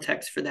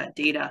context for that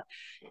data.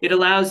 It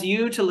allows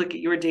you to look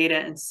at your data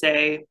and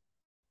say,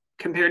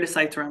 compared to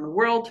sites around the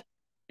world,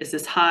 Is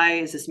this high?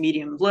 Is this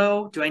medium,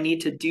 low? Do I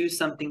need to do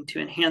something to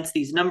enhance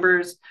these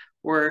numbers,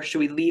 or should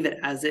we leave it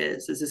as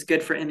is? Is this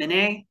good for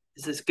M&A?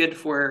 Is this good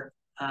for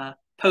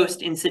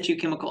post in situ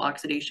chemical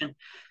oxidation?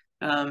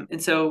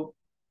 And so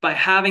by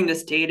having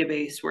this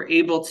database, we're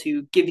able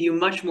to give you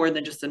much more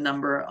than just a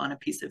number on a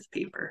piece of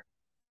paper.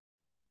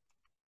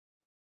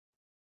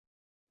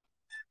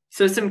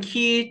 So some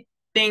key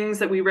things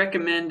that we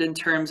recommend in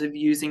terms of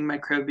using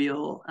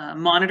microbial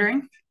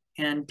monitoring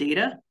and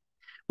data.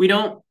 We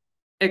don't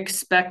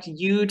expect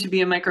you to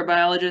be a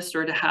microbiologist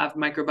or to have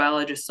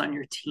microbiologists on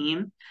your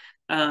team.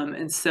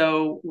 And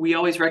so we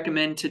always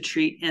recommend to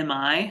treat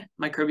MI,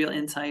 Microbial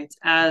Insights,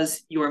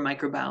 as your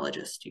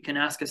microbiologist. You can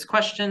ask us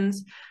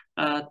questions,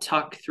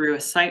 talk through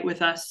a site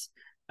with us.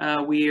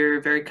 We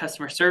are very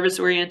customer service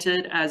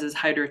oriented, as is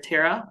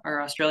HydroTerra,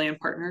 our Australian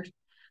partners.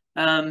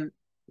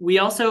 We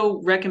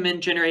also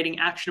recommend generating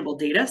actionable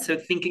data. So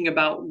thinking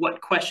about what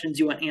questions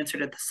you want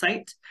answered at the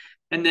site,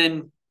 and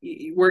then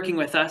working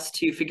with us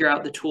to figure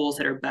out the tools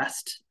that are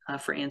best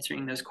for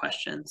answering those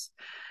questions.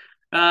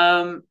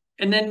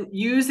 And then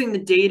using the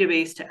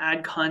database to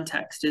add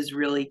context is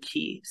really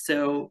key.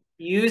 So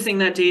using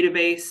that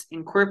database,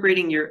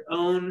 incorporating your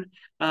own,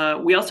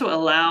 we also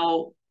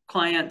allow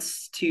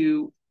clients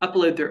to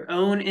upload their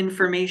own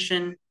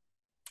information,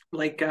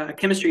 like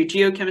chemistry,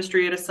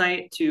 geochemistry at a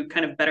site, to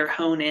kind of better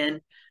hone in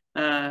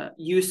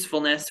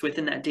usefulness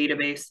within that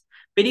database.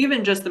 But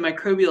even just the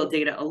microbial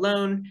data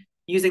alone,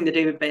 using the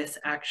database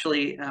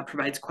actually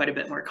provides quite a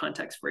bit more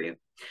context for you.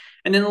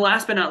 And then the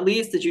last but not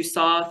least, as you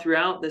saw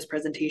throughout this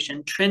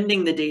presentation,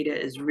 trending the data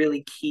is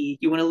really key.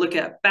 You want to look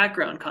at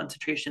background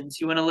concentrations.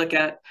 You want to look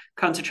at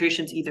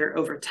concentrations either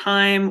over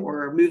time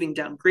or moving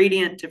down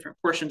gradient, different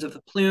portions of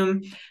the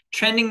plume.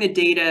 Trending the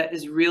data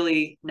is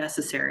really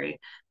necessary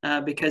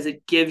because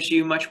it gives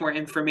you much more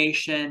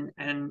information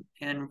and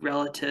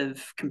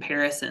relative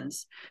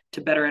comparisons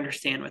to better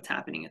understand what's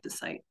happening at the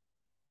site.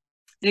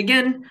 And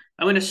again,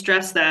 I want to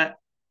stress that,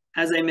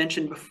 as I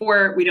mentioned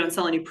before, we don't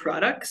sell any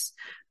products.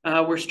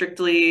 We're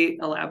strictly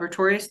a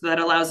laboratory, so that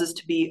allows us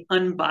to be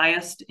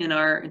unbiased in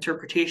our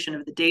interpretation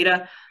of the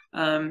data.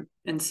 And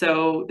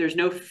so there's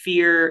no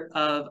fear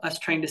of us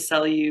trying to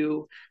sell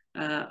you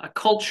a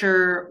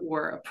culture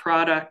or a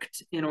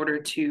product in order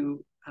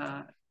to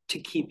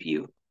keep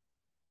you.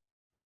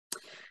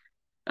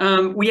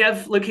 We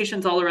have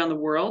locations all around the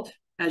world.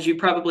 As you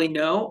probably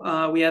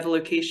know, we have a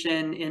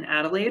location in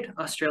Adelaide,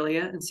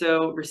 Australia, and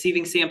so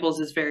receiving samples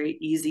is very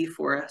easy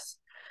for us.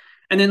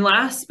 And then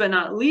last but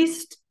not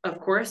least, of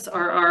course,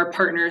 are our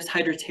partners,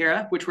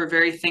 HydroTerra, which we're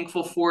very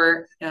thankful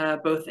for,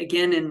 both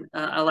again in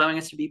allowing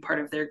us to be part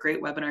of their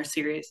great webinar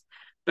series,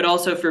 but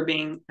also for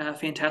being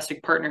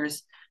fantastic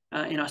partners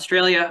in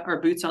Australia,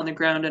 our boots on the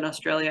ground in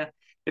Australia.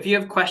 If you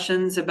have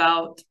questions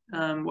about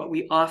what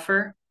we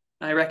offer,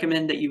 I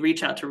recommend that you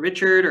reach out to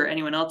Richard or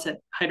anyone else at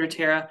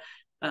HydroTerra.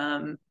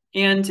 And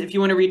if you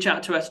want to reach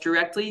out to us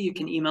directly, you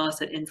can email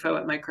us at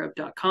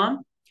info@microbe.com.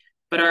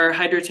 But our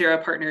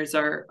HydroTerra partners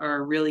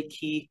are really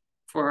key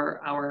for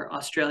our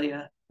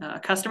Australia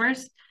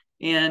customers,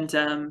 and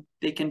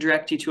they can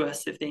direct you to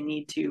us if they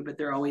need to, but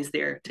they're always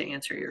there to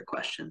answer your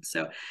questions.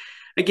 So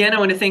again, I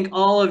want to thank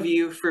all of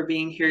you for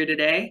being here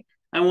today.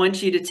 I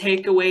want you to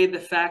take away the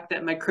fact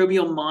that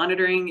microbial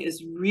monitoring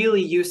is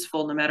really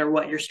useful no matter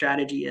what your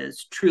strategy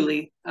is.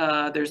 Truly,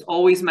 there's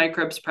always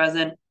microbes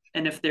present,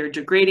 and if they're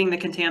degrading the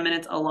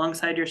contaminants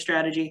alongside your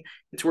strategy,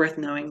 it's worth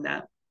knowing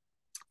that.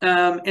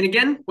 And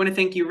again, I want to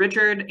thank you,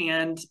 Richard,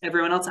 and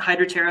everyone else at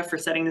HydroTerra for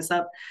setting this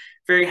up.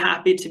 Very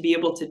happy to be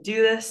able to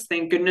do this.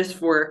 Thank goodness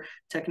for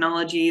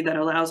technology that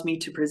allows me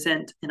to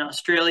present in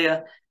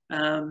Australia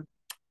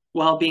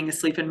while being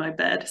asleep in my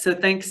bed. So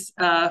thanks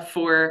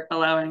for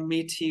allowing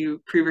me to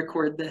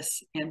pre-record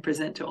this and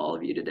present to all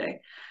of you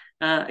today.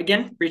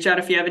 Again, reach out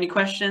if you have any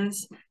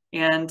questions,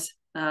 and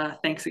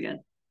thanks again.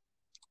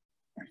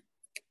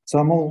 So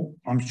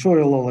I'm sure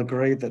you'll all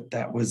agree that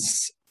that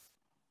was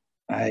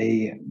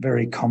a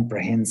very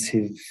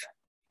comprehensive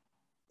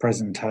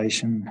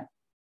presentation,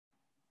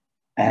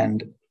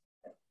 and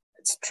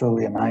it's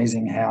truly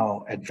amazing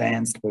how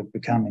advanced we've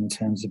become in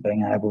terms of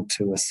being able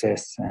to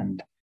assess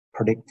and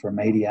predict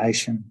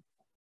remediation.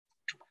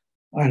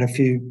 I had a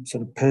few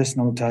sort of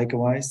personal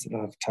takeaways that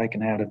I've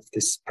taken out of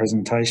this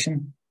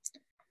presentation.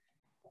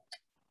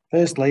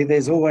 Firstly,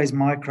 there's always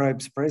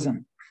microbes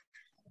present.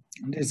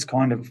 And it's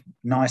kind of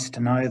nice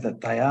to know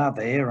that they are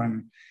there,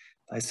 and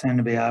they seem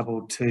to be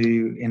able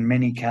to, in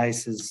many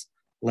cases,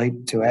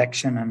 leap to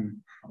action, and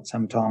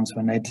sometimes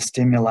we need to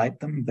stimulate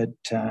them, but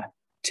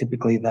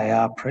typically they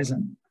are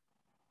present.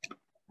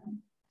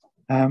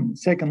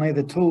 Secondly,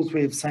 the tools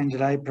we've seen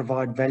today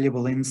provide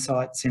valuable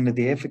insights into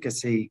the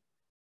efficacy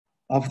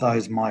of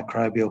those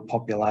microbial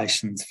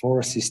populations for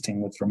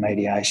assisting with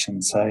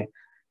remediation. So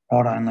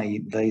not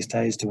only these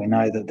days do we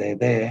know that they're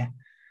there,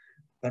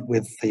 but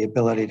with the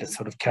ability to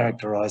sort of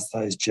characterise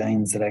those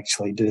genes that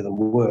actually do the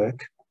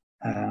work,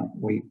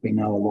 we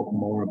know a lot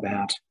more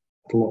about,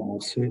 a lot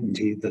more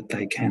certainty that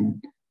they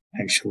can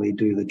actually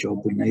do the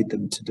job we need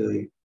them to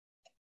do.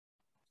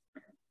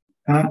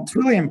 It's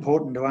really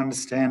important to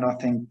understand, I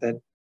think,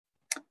 that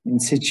in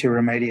situ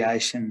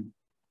remediation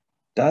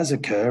does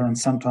occur, and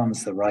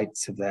sometimes the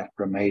rates of that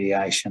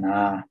remediation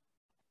are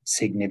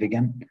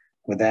significant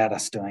without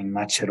us doing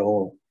much at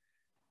all.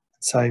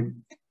 So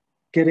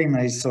getting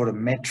these sort of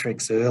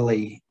metrics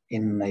early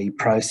in the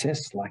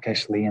process, like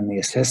actually in the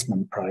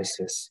assessment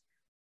process,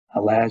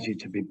 allows you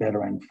to be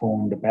better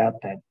informed about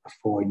that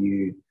before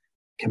you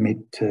commit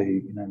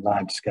to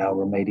large-scale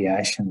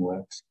remediation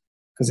works.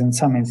 Because in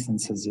some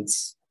instances, it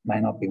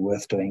may not be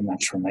worth doing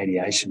much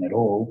remediation at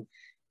all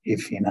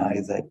if you know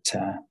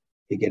that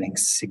you're getting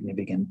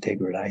significant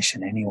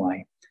degradation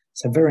anyway.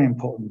 So very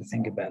important to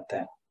think about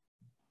that.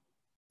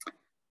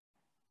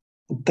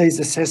 These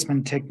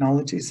assessment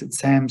technologies that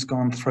Sam's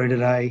gone through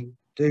today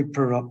do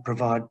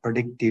provide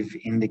predictive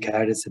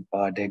indicators of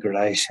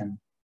biodegradation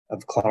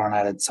of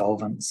chlorinated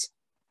solvents,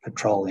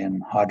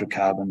 petroleum,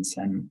 hydrocarbons,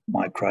 and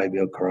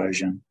microbial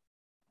corrosion.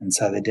 And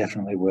so they're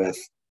definitely worth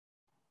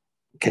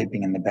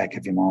keeping in the back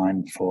of your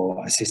mind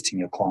for assisting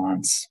your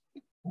clients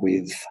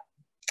with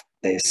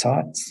their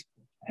sites.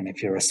 And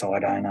if you're a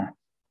site owner,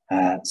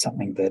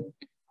 something that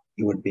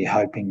you would be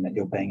hoping that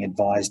you're being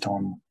advised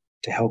on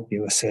to help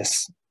you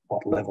assess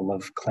what level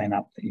of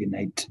cleanup that you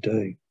need to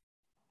do.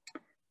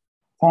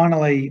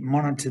 Finally,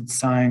 monitored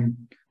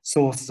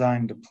source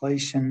zone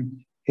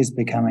depletion is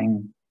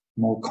becoming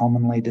more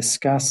commonly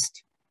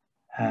discussed.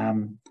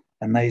 And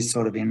these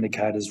sort of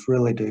indicators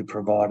really do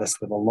provide us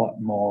with a lot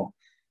more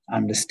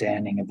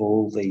understanding of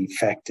all the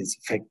factors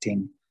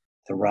affecting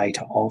the rate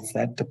of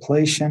that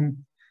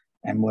depletion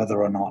and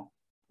whether or not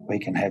we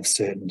can have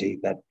certainty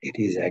that it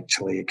is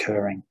actually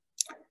occurring.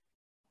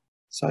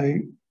 So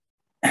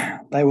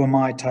they were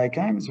my take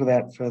homes.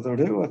 Without further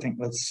ado, I think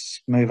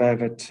let's move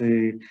over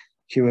to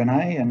Q&A,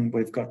 and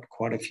we've got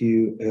quite a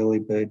few early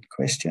bird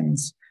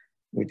questions,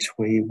 which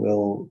we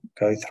will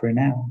go through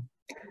now.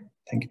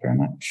 Thank you very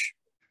much.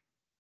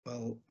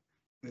 Well,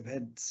 we've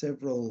had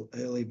several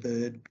early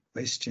bird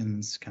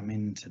questions come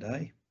in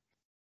today,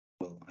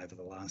 well, over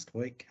the last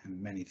week,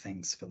 and many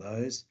thanks for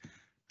those.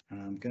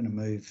 I'm going to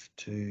move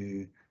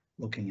to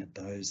looking at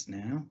those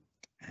now,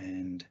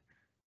 and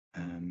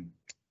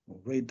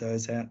we'll read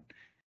those out.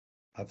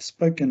 I've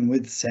spoken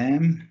with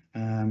Sam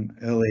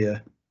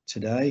earlier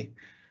today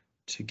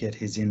to get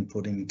his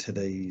input into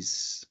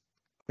these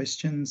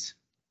questions,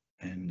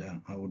 and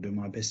I will do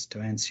my best to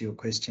answer your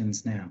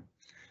questions now.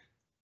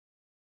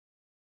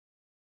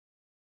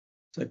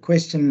 So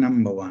question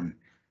number 1,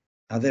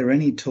 are there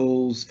any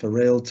tools for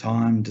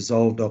real-time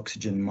dissolved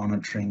oxygen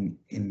monitoring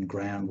in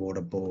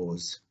groundwater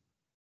bores?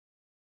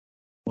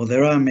 Well,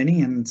 there are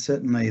many, and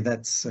certainly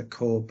that's a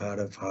core part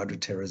of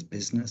Hydroterra's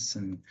business,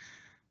 and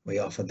we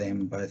offer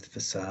them both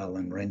for sale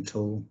and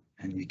rental,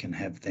 and you can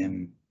have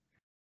them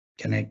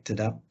connected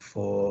up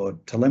for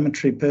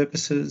telemetry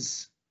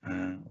purposes,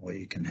 or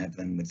you can have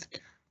them with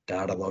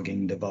data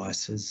logging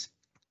devices.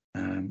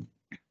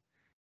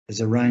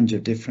 There's a range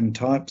of different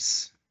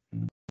types.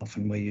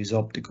 Often we use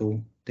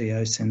optical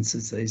DO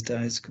sensors these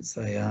days because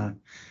they are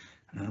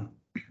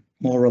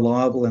more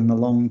reliable in the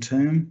long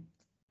term.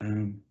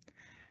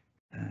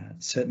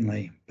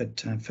 Certainly, but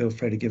feel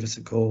free to give us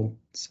a call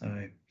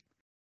so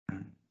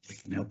we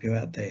can help you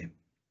out there.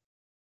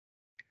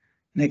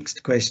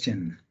 Next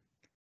question.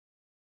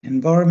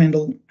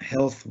 Environmental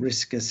health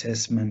risk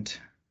assessment,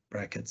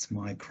 brackets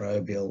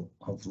microbial,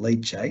 of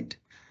leachate,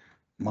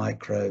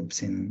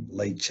 microbes in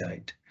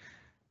leachate.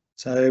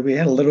 So we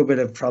had a little bit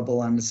of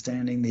trouble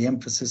understanding the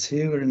emphasis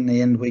here, but in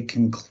the end we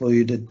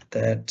concluded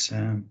that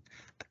the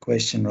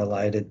question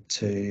related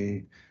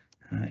to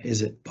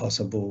is it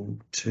possible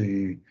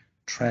to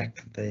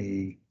track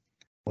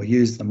or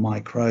use the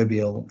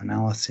microbial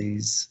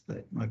analyses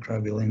that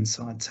Microbial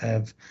Insights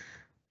have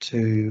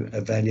to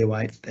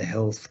evaluate the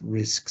health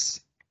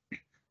risks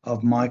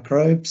of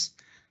microbes.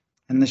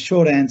 And the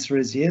short answer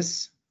is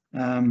yes.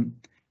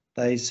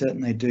 They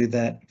certainly do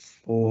that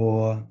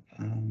for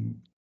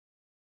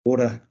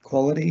water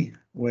quality,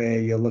 where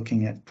you're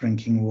looking at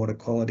drinking water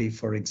quality,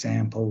 for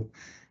example,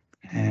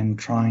 and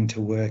trying to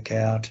work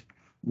out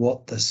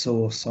what the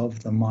source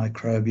of the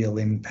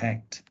microbial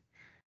impact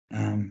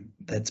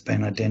that's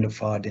been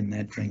identified in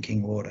that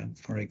drinking water,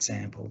 for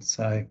example.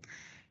 So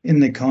in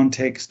the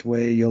context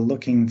where you're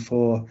looking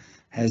for,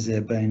 has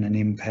there been an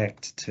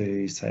impact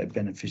to, say,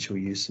 beneficial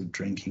use of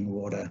drinking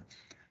water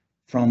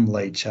from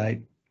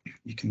leachate,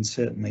 you can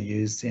certainly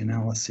use the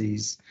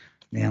analyses,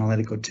 the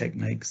analytical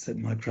techniques that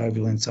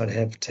Microbial Insight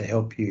have to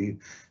help you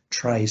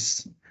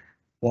trace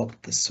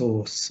what the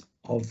source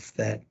of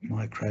that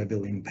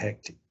microbial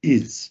impact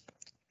is.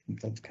 I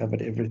think I've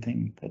covered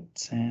everything that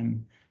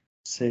Sam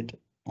said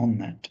on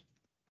that.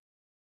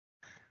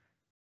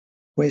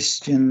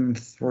 Question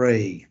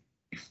 3.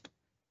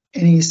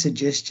 Any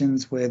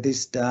suggestions where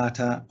this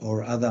data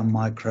or other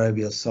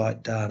microbial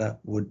site data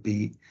would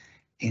be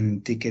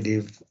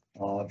indicative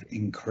of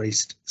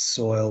increased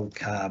soil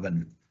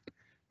carbon?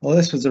 Well,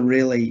 this was a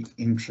really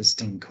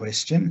interesting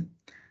question,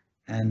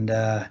 and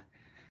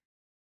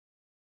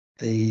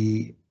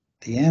the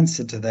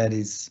answer to that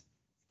is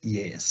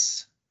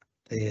yes.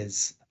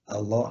 There's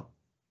a lot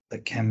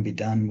that can be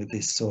done with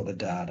this sort of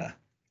data.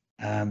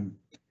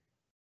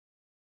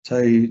 So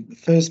the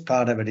first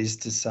part of it is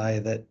to say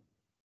that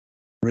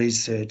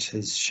research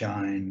has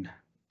shown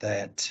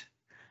that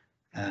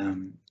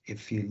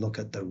if you look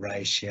at the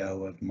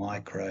ratio of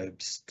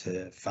microbes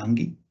to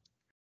fungi,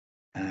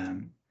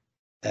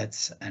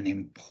 that's an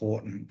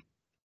important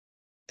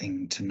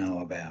thing to know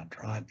about,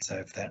 right? So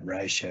if that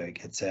ratio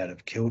gets out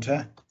of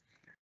kilter,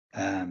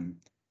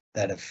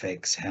 that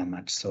affects how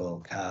much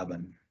soil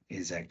carbon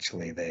is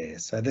actually there.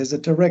 So there's a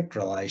direct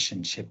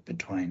relationship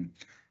between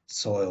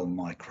soil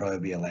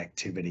microbial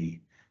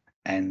activity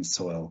and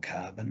soil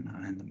carbon,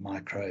 and the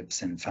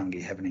microbes and fungi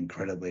have an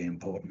incredibly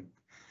important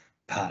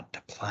part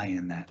to play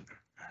in that.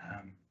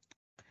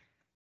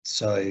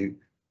 So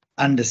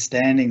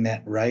understanding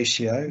that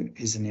ratio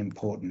is an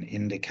important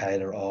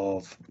indicator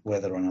of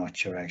whether or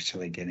not you're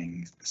actually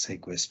getting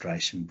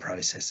sequestration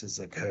processes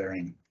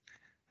occurring.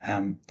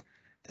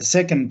 The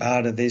second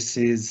part of this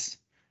is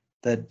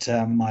that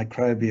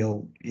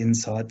Microbial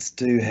Insights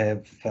do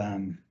have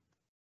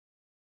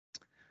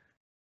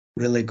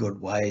really good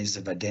ways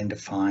of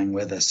identifying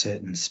whether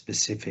certain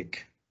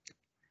specific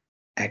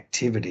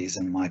activities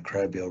and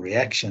microbial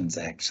reactions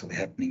are actually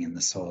happening in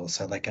the soil,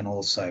 so they can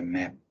also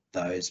map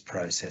those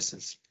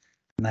processes.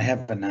 And they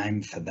have a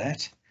name for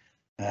that.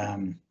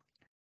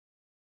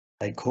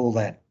 They call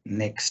that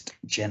next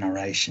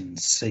generation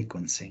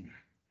sequencing.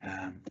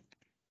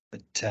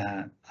 But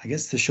I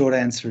guess the short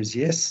answer is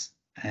yes,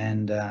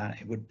 and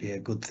it would be a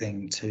good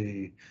thing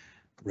to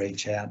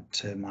reach out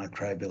to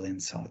Microbial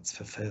Insights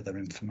for further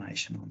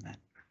information on that.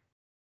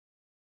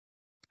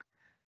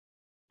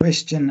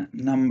 Question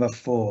number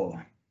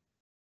 4.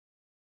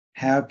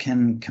 How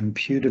can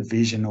computer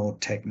vision or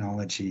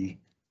technology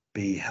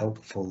be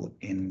helpful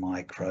in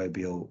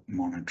microbial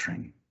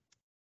monitoring?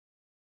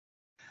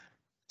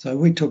 So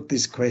we took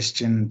this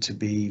question to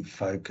be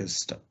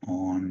focused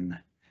on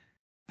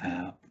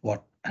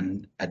what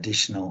an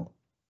additional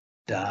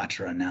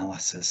data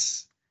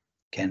analysis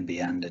can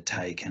be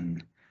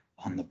undertaken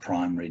on the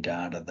primary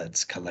data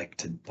that's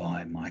collected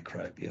by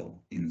Microbial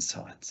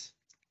Insights.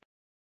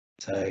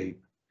 So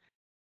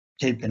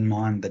keep in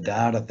mind the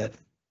data that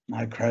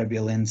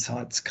Microbial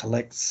Insights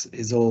collects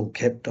is all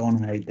kept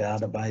on a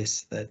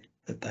database that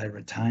they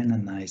retain,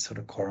 and they sort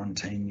of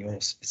quarantine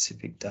your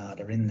specific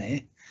data in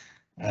there.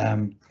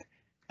 And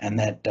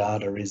that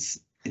data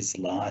is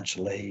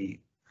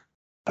largely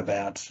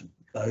about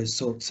those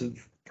sorts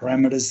of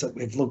parameters that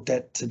we've looked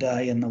at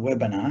today in the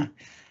webinar.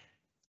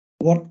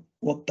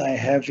 What they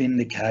have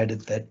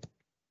indicated that,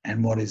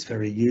 and what is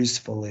very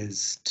useful,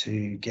 is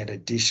to get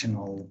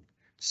additional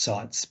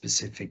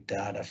site-specific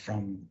data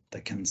from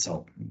the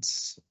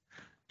consultants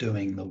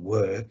doing the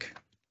work.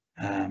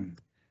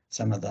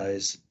 Some of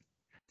those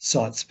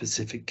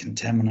site-specific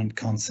contaminant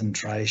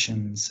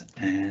concentrations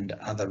and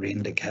other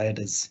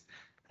indicators,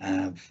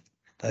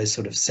 those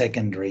sort of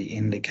secondary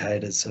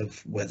indicators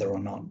of whether or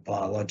not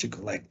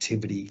biological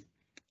activity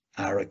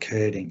are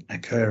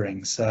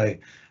occurring. So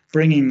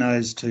bringing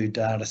those two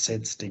data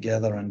sets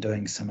together and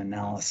doing some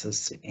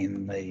analysis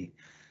in the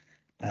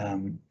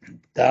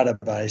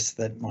database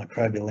that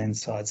Microbial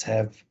Insights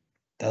have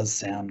does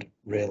sound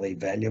really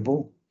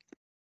valuable.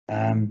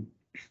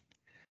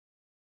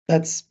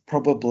 That's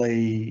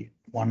probably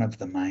one of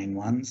the main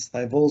ones.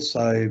 They've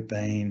also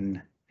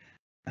been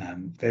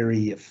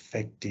very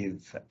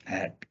effective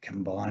at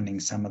combining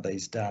some of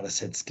these data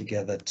sets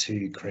together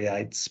to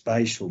create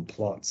spatial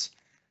plots,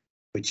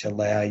 which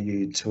allow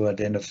you to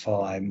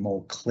identify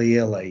more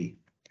clearly,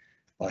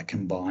 by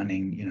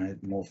combining,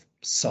 more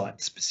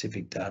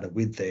site-specific data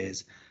with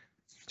theirs,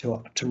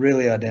 to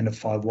really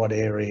identify what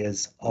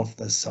areas of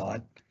the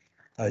site,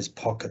 those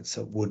pockets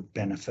that would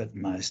benefit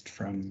most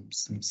from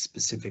some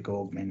specific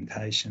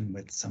augmentation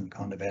with some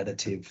kind of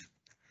additive.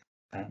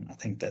 I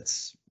think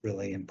that's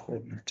really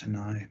important to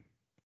know.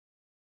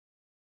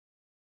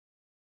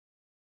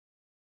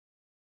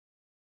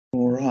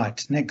 All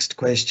right, next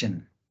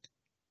question.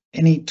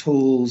 Any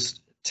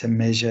tools to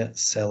measure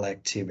cell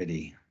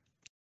activity?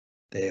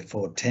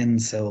 Therefore, 10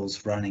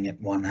 cells running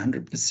at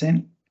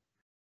 100%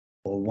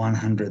 or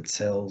 100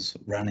 cells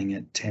running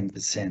at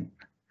 10%.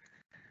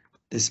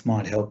 This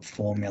might help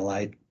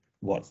formulate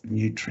what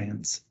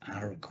nutrients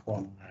are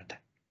required.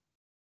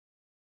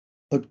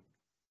 Look,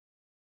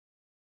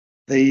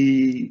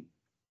 the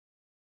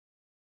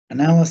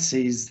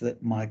analyses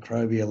that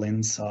Microbial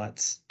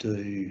Insights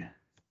do,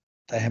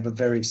 they have a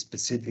very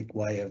specific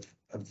way of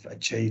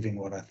achieving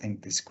what I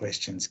think this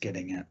question's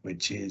getting at,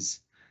 which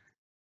is,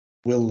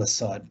 will the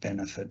site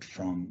benefit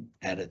from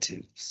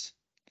additives?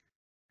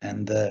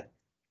 And the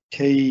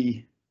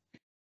key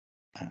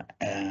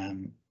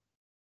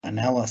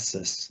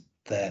analysis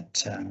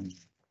that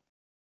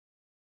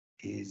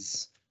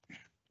is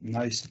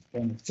most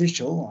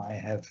beneficial, I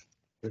have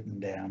written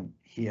down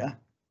here.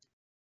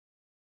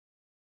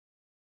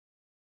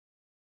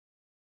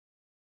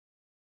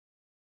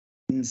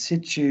 In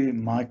situ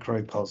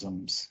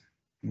microcosms.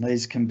 And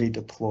these can be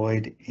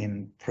deployed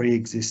in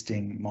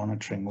pre-existing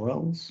monitoring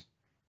wells,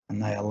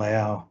 and they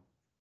allow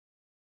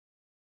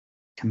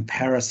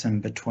comparison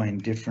between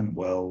different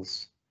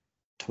wells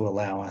to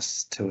allow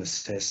us to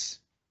assess,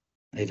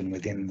 even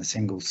within the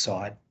single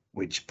site,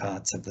 which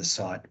parts of the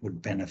site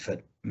would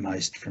benefit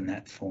most from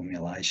that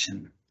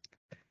formulation.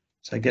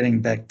 So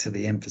getting back to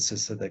the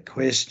emphasis of the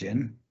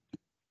question,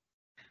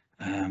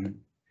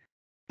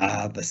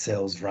 are the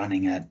cells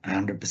running at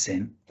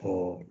 100%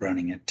 or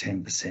running at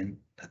 10%?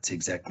 That's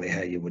exactly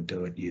how you would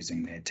do it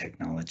using their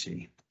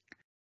technology.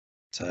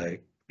 So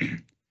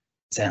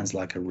sounds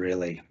like a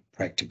really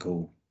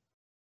practical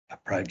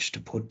approach to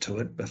put to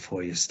it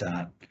before you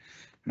start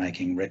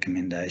making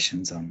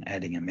recommendations on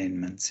adding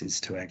amendments,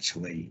 is to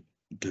actually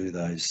do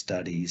those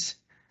studies,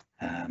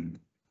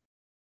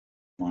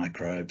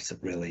 microbes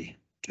that really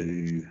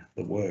do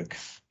the work.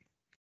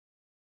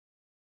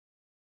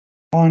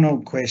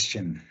 Final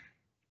question.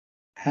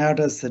 How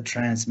does the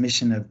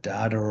transmission of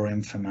data or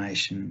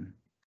information,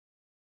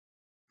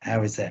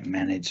 how is that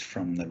managed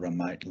from the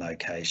remote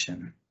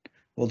location?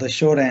 Well, the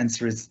short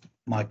answer is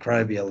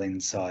Microbial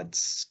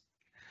Insights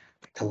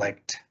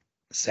collect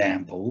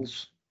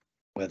samples,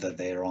 whether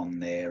they're on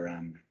their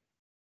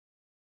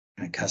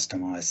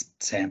customised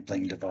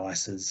sampling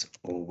devices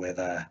or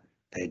whether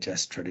they're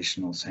just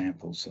traditional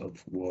samples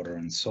of water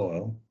and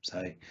soil.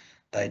 So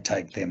they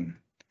take them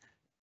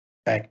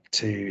back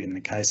to, in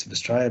the case of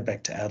Australia,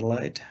 back to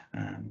Adelaide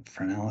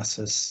for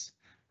analysis,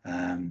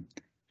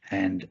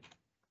 and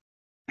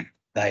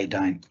they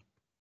don't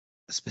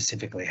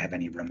specifically have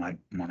any remote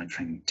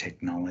monitoring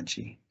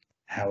technology.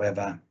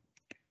 However,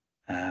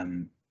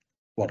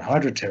 what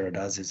Hydroterra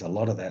does is a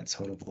lot of that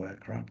sort of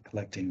work, right?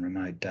 Collecting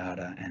remote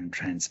data and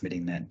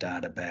transmitting that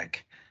data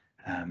back,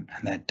 and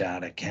that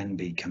data can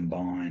be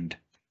combined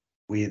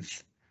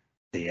with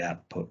the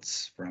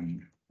outputs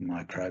from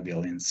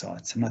Microbial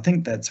Insights. And I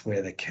think that's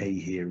where the key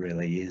here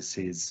really is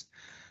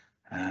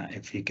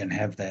if you can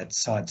have that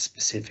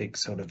site-specific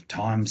sort of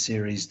time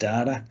series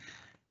data,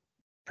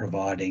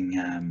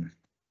 providing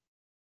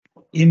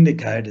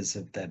indicators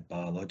of that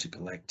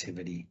biological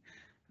activity,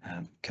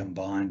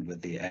 combined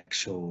with the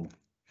actual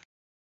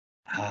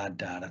hard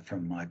data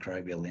from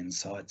Microbial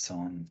Insights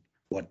on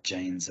what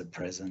genes are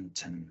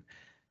present and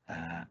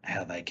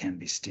how they can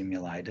be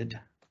stimulated,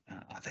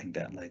 I think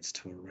that leads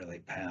to a really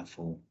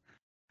powerful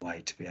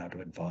way to be able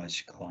to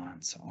advise your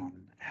clients on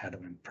how to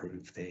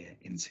improve their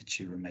in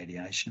situ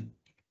remediation.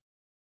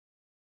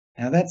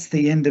 Now that's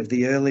the end of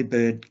the early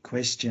bird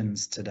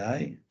questions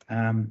today.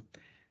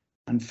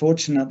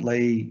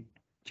 Unfortunately,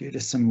 due to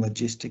some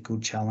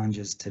logistical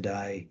challenges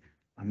today,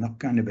 I'm not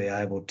going to be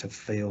able to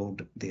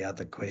field the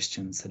other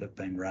questions that have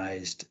been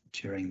raised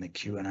during the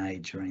Q&A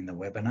during the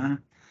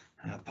webinar.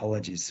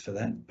 Apologies for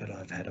that, but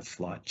I've had a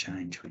flight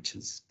change which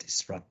has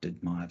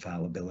disrupted my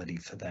availability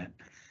for that.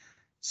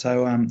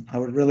 So I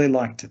would really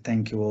like to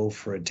thank you all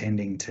for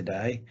attending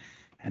today,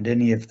 and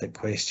any of the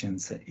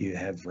questions that you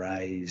have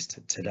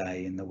raised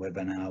today in the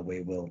webinar,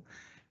 we will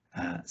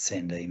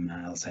send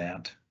emails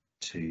out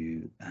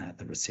to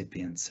the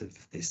recipients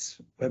of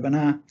this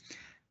webinar.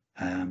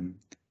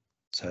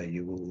 So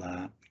you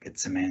will get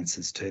some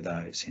answers to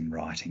those in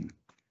writing.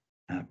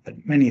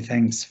 But many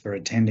thanks for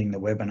attending the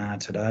webinar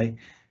today,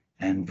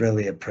 and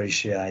really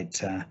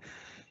appreciate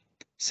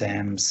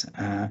Sam's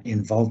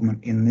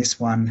involvement in this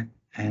one,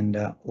 and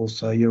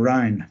also your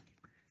own.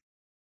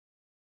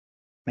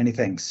 Many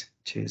thanks.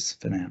 Cheers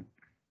for now.